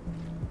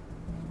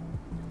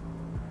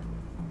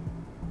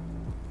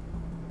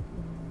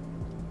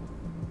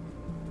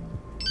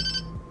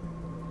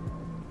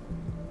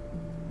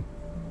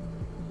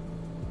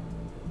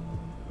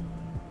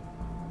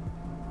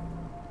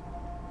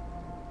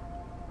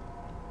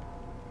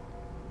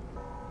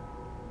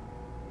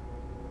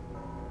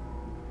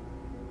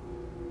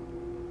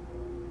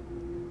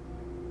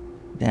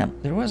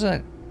 Damn, there was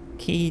a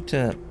key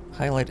to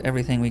highlight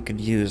everything we could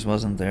use,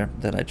 wasn't there,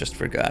 that I just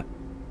forgot.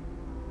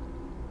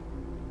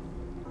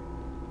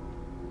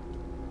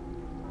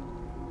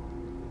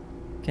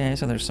 Okay,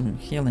 so there's some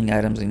healing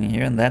items in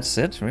here, and that's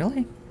it,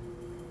 really?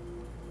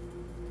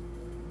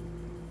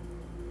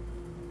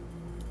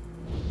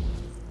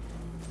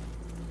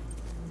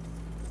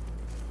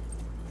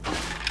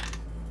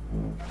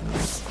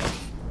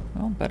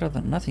 Well, better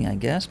than nothing, I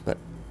guess, but...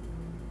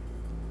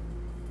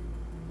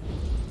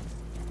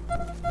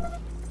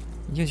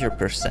 use your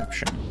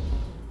perception.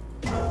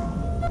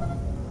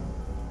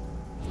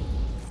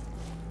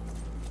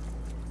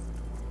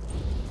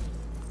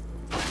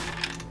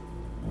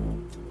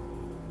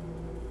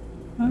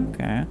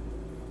 Okay.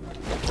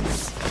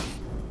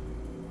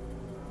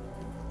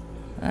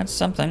 That's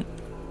something.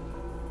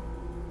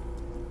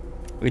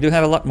 We do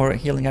have a lot more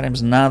healing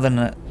items now than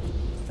at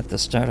the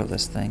start of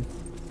this thing.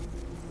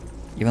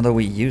 Even though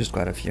we used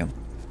quite a few.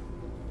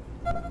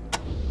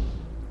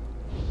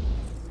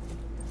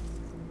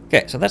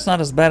 Okay, so that's not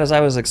as bad as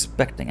I was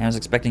expecting. I was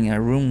expecting a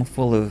room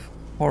full of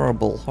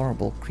horrible,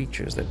 horrible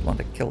creatures that want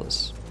to kill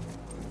us.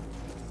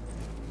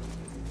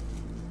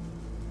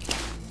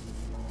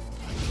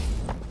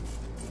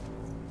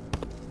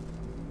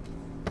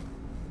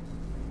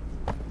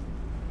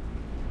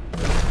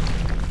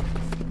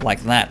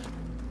 Like that.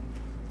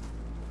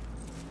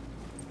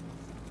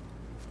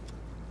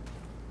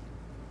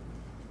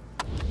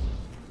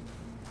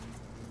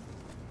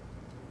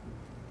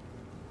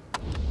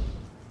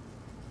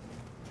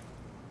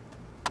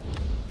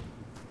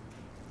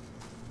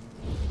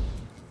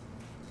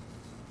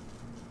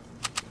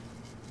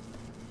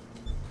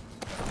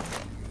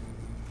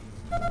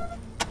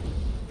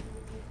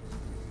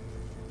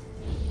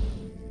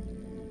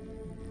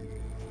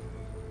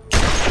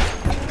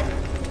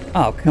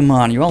 Oh, come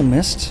on, you all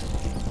missed?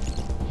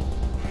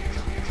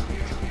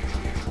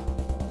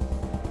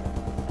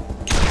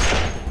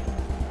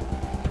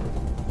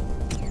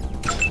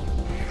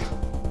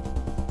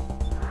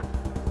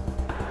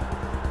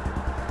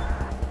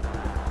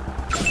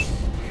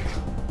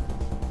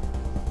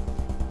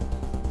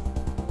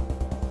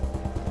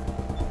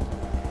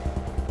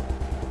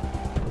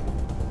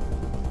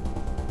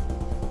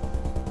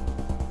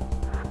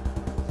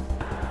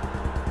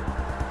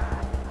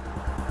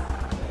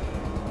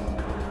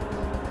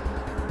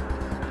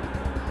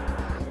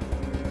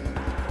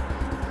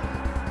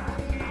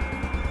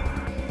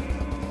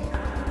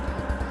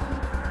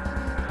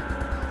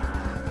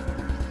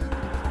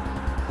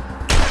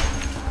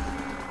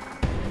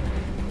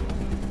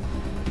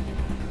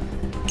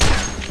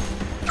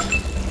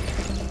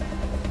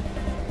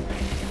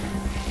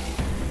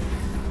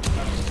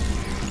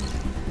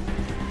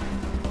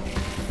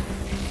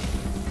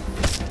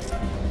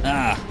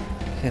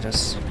 Hit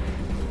us.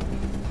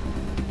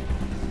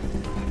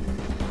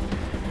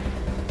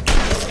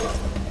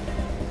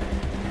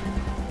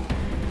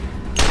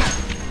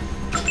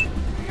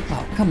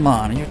 Oh, come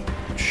on, you're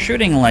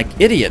shooting like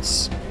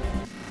idiots.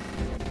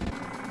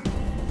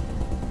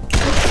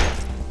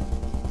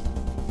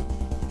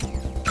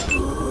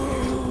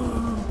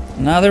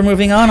 Now they're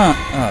moving on. Oh,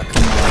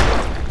 come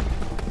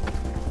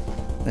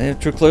on. They're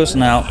too close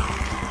now.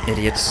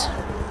 Idiots.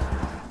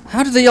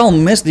 How did they all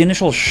miss the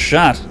initial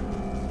shot?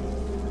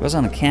 It was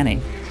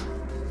uncanny.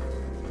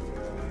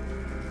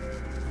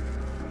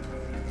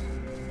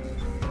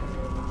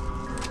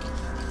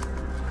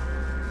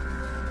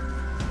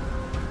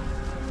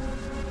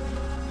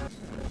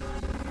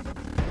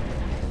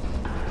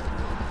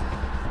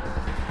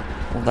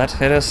 Will that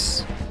hit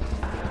us?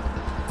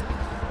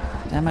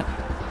 Damn it.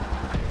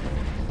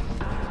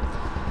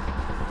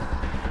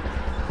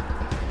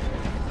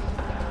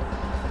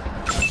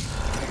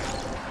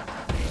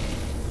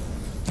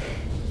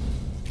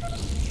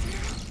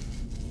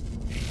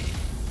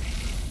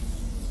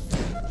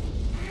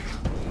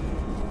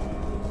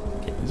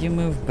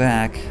 move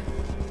back.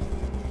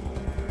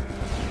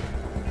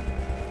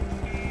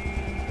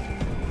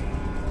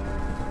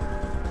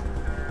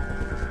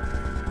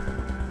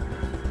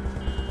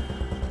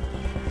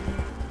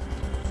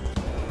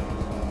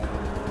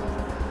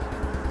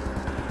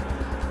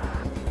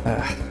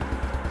 Ugh.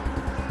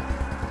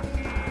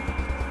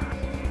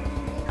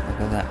 I'll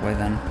go that way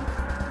then.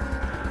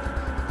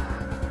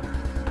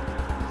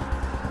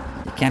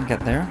 You can't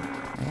get there?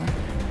 Really?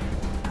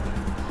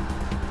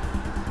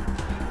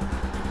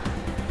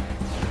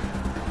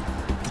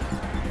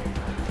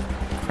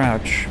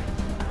 Crouch.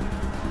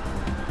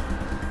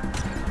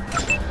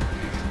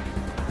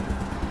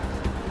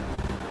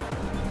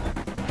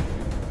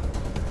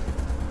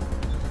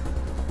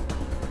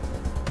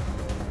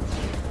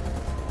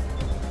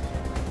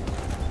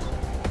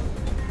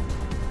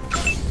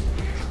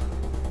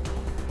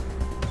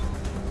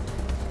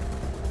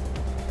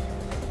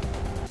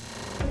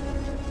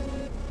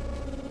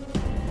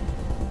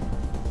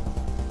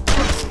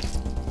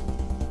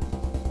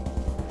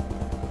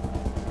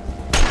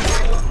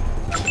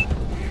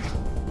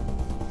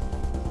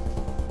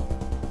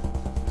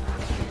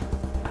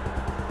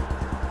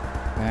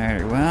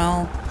 Very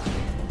well.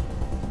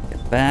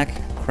 Get back,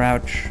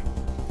 crouch.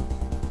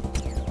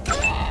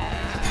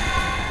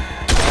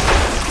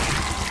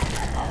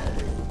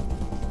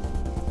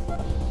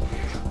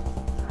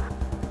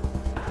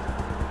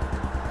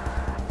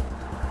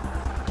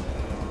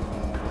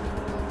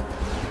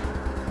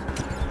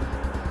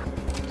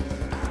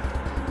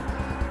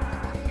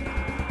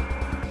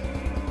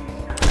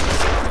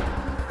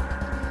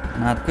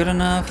 Not good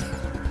enough.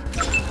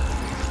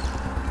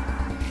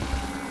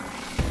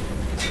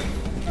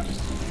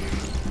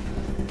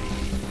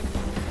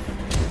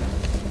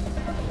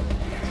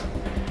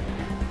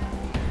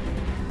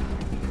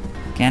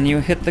 Can you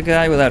hit the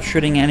guy without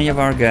shooting any of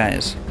our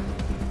guys?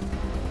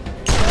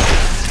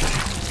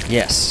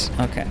 Yes,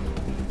 okay.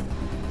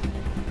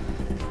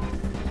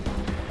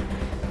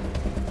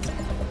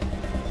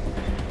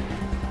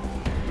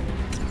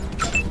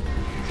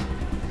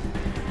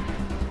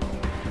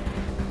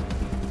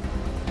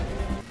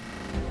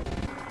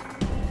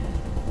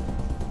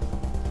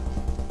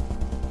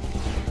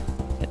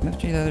 Okay, move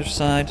to the other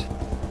side.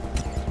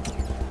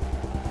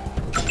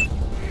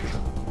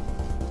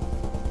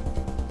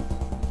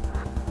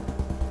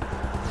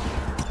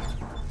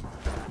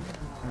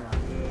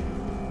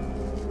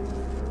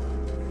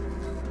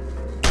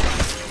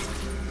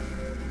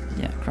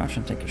 Crouch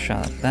and take a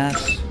shot at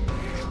that.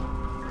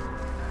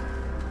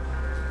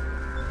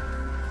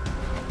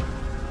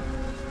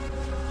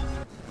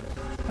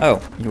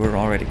 Oh, you were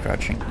already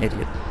crouching,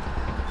 idiot.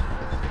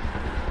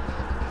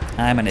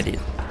 I'm an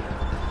idiot.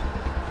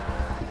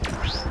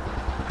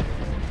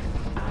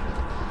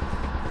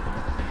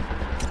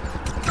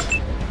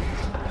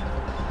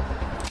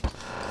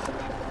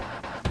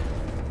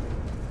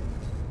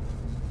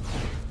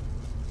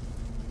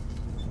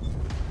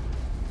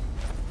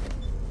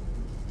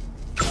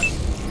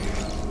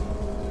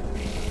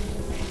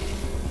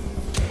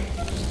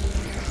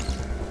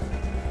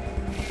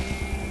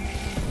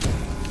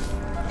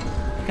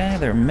 Okay,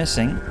 they're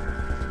missing.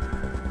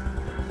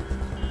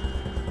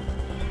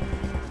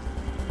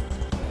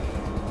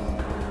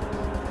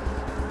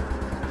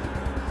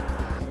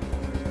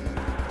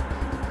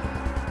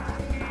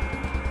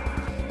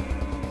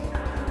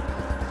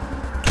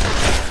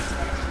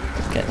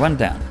 Okay, one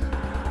down.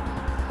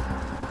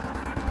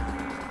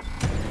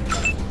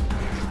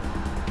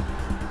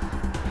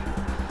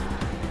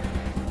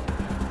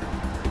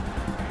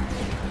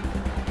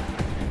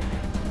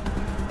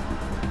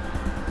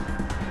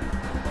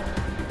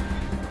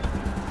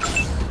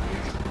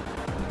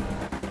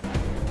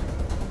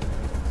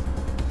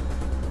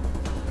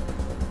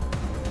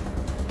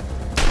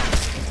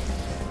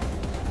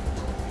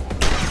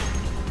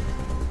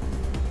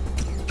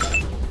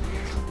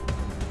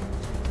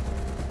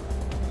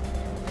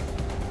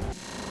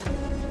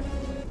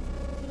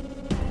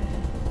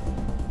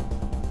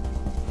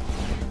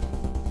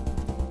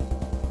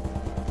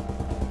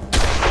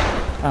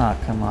 Ah,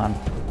 come on.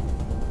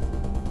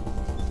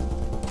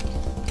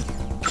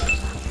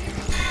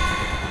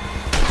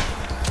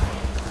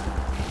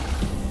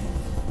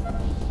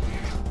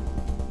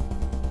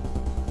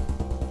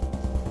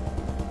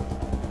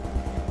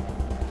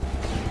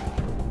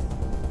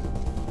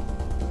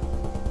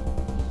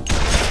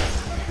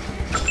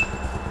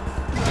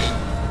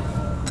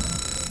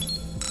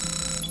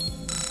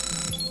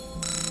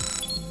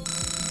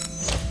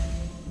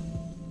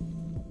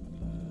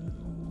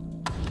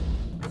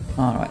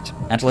 Alright,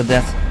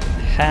 Deth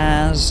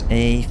has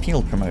a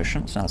field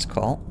promotion, so that's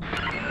call.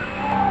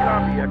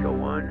 Copy, Echo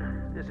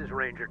 1. This is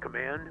Ranger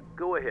Command.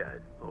 Go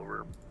ahead.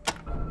 Over.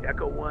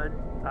 Echo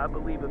 1, I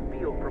believe a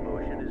field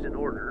promotion is in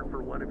order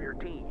for one of your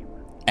team.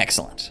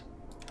 Excellent.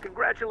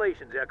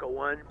 Congratulations, Echo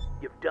 1.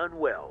 You've done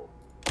well.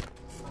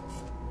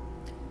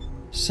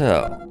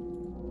 So...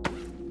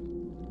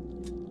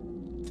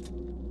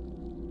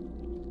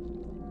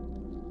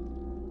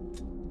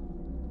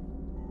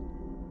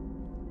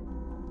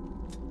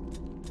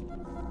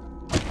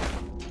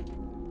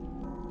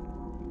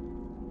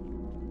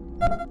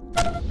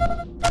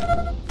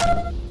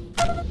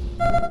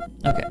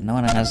 Okay, no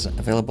one has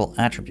available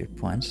attribute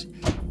points.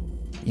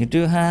 You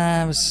do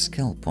have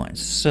skill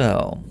points,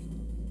 so...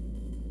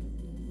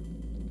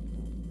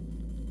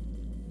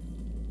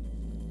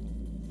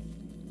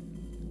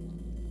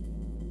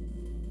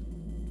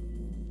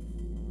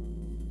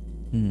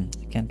 You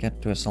can't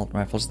get to assault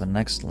rifles the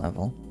next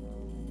level.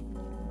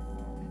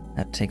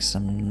 That takes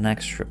an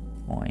extra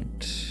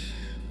point.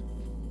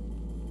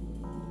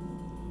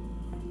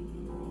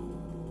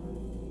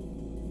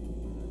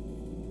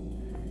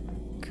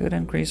 Could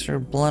increase her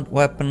blunt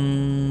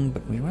weapon,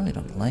 but we really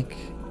don't like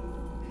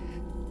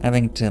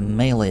having to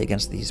melee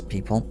against these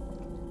people.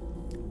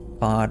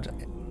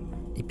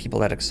 People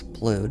that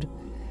explode.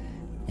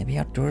 Maybe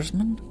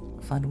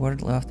outdoorsman? Find water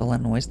to live off the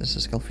land and waste. This is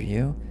a skill for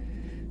you.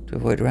 To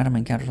avoid random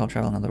encounters while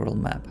traveling on the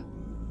world map.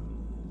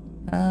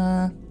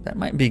 That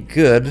might be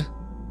good.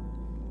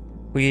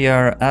 We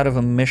are out of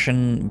a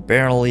mission,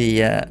 barely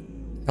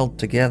held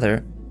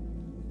together.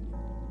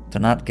 To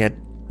not get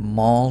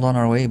mauled on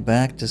our way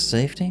back to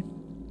safety.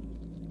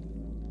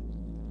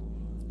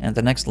 And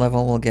the next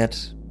level we'll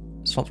get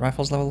assault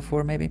rifles level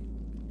 4 maybe?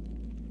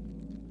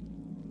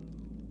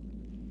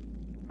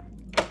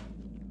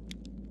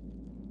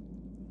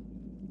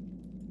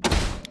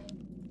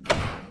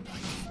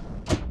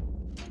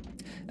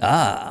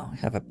 Ah, we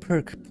have a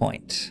perk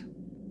point.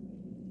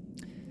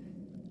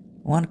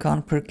 1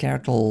 con per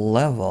character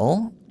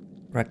level.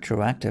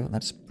 Retroactive,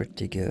 that's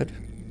pretty good.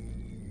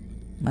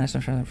 Minus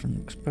one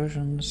from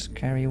explosions,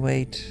 carry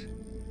weight,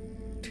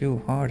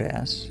 2 hard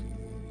ass.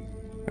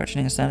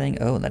 Crouching and standing,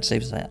 oh, that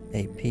saves that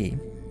AP.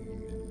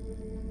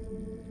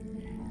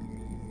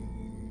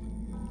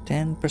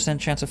 10%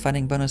 chance of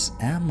finding bonus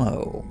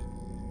ammo.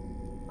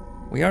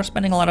 We are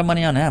spending a lot of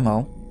money on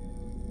ammo.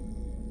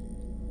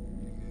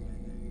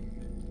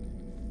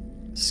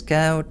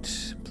 Scout,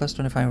 plus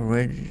 25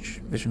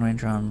 ridge, vision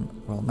range on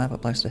world map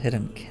applies to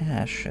hidden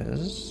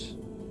caches.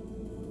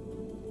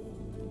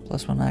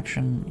 Plus 1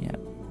 action, yeah.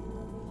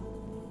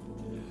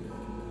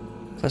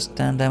 Plus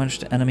 10 damage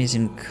to enemies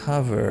in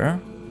cover.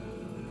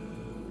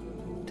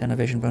 10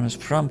 evasion bonus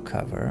from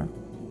cover.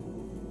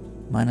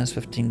 Minus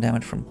 15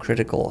 damage from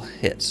critical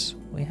hits.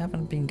 We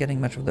haven't been getting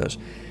much of those.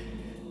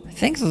 I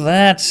think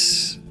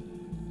that's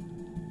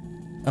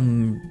a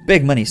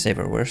big money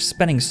saver. We're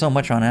spending so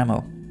much on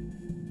ammo.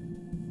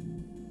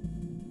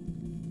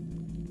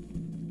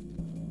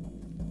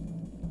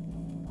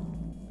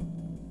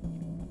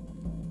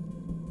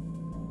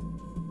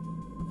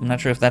 I'm not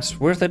sure if that's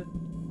worth it.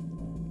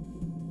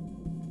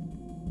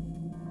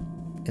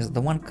 Is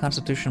the 1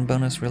 constitution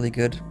bonus really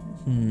good?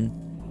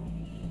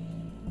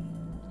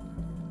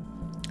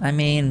 I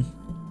mean,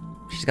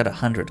 she's got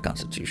 100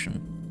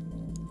 constitution.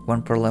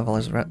 1 per level,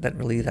 is that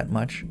really that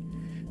much?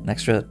 An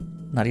extra,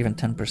 not even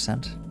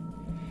 10%.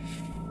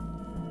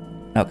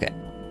 Okay.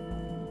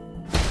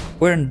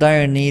 We're in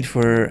dire need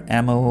for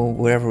ammo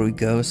wherever we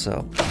go,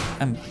 so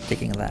I'm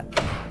taking that.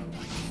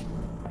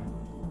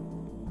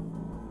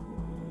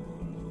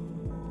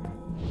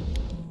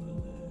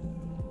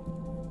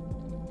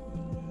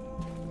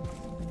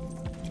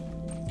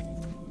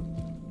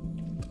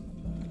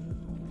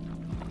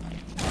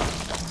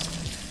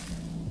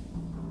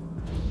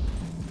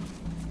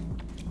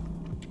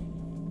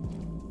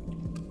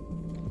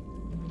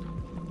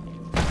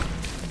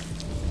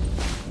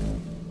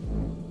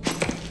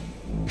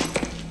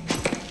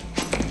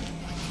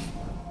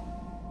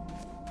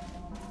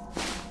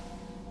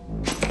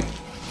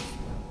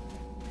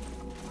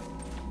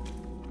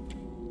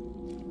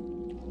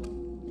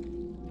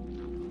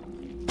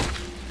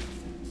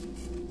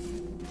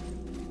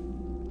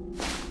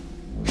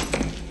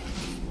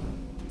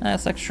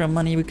 That's extra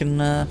money we can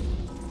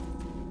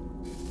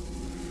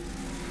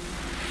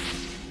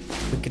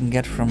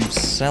get from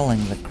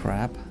selling the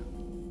crap.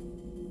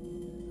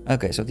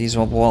 Okay, so these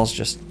walls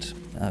just...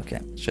 Okay,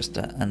 it's just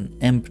an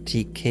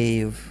empty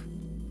cave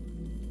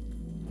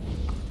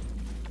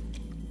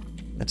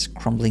that's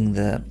crumbling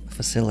the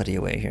facility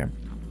away here.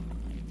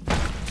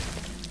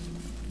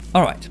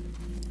 Alright.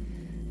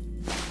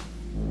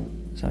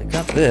 So I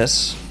got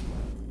this.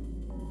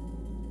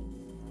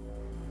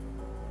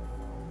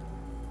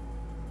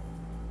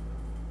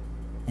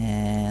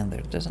 And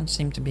there doesn't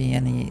seem to be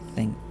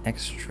anything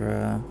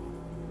extra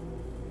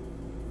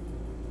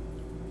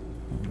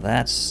on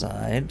that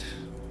side.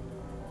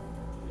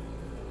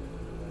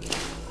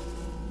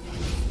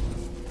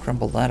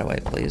 Crumble that away,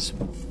 please.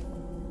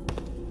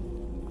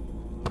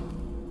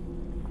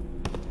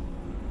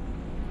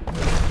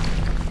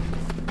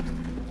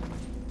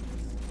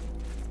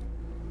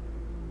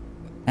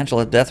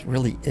 Angela Deth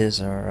really is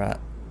our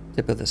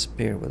tip of the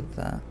spear with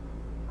a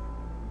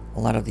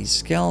lot of these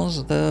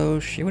skills, though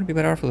she would be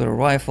better off with a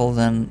rifle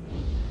than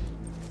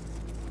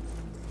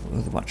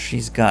with what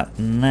she's got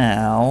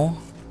now,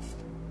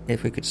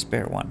 if we could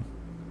spare one,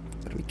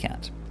 but we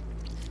can't.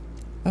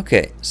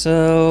 Okay,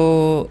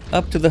 so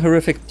up to the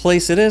horrific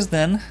place it is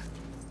then.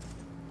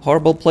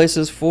 Horrible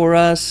places for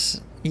us.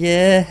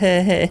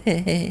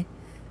 Yay!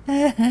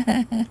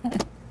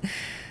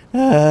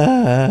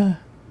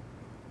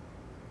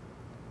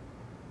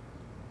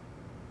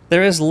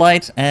 there is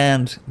light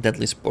and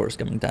deadly spores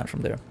coming down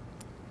from there.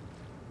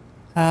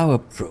 How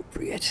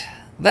appropriate.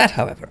 That,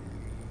 however,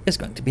 is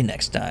going to be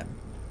next time.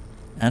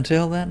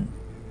 Until then...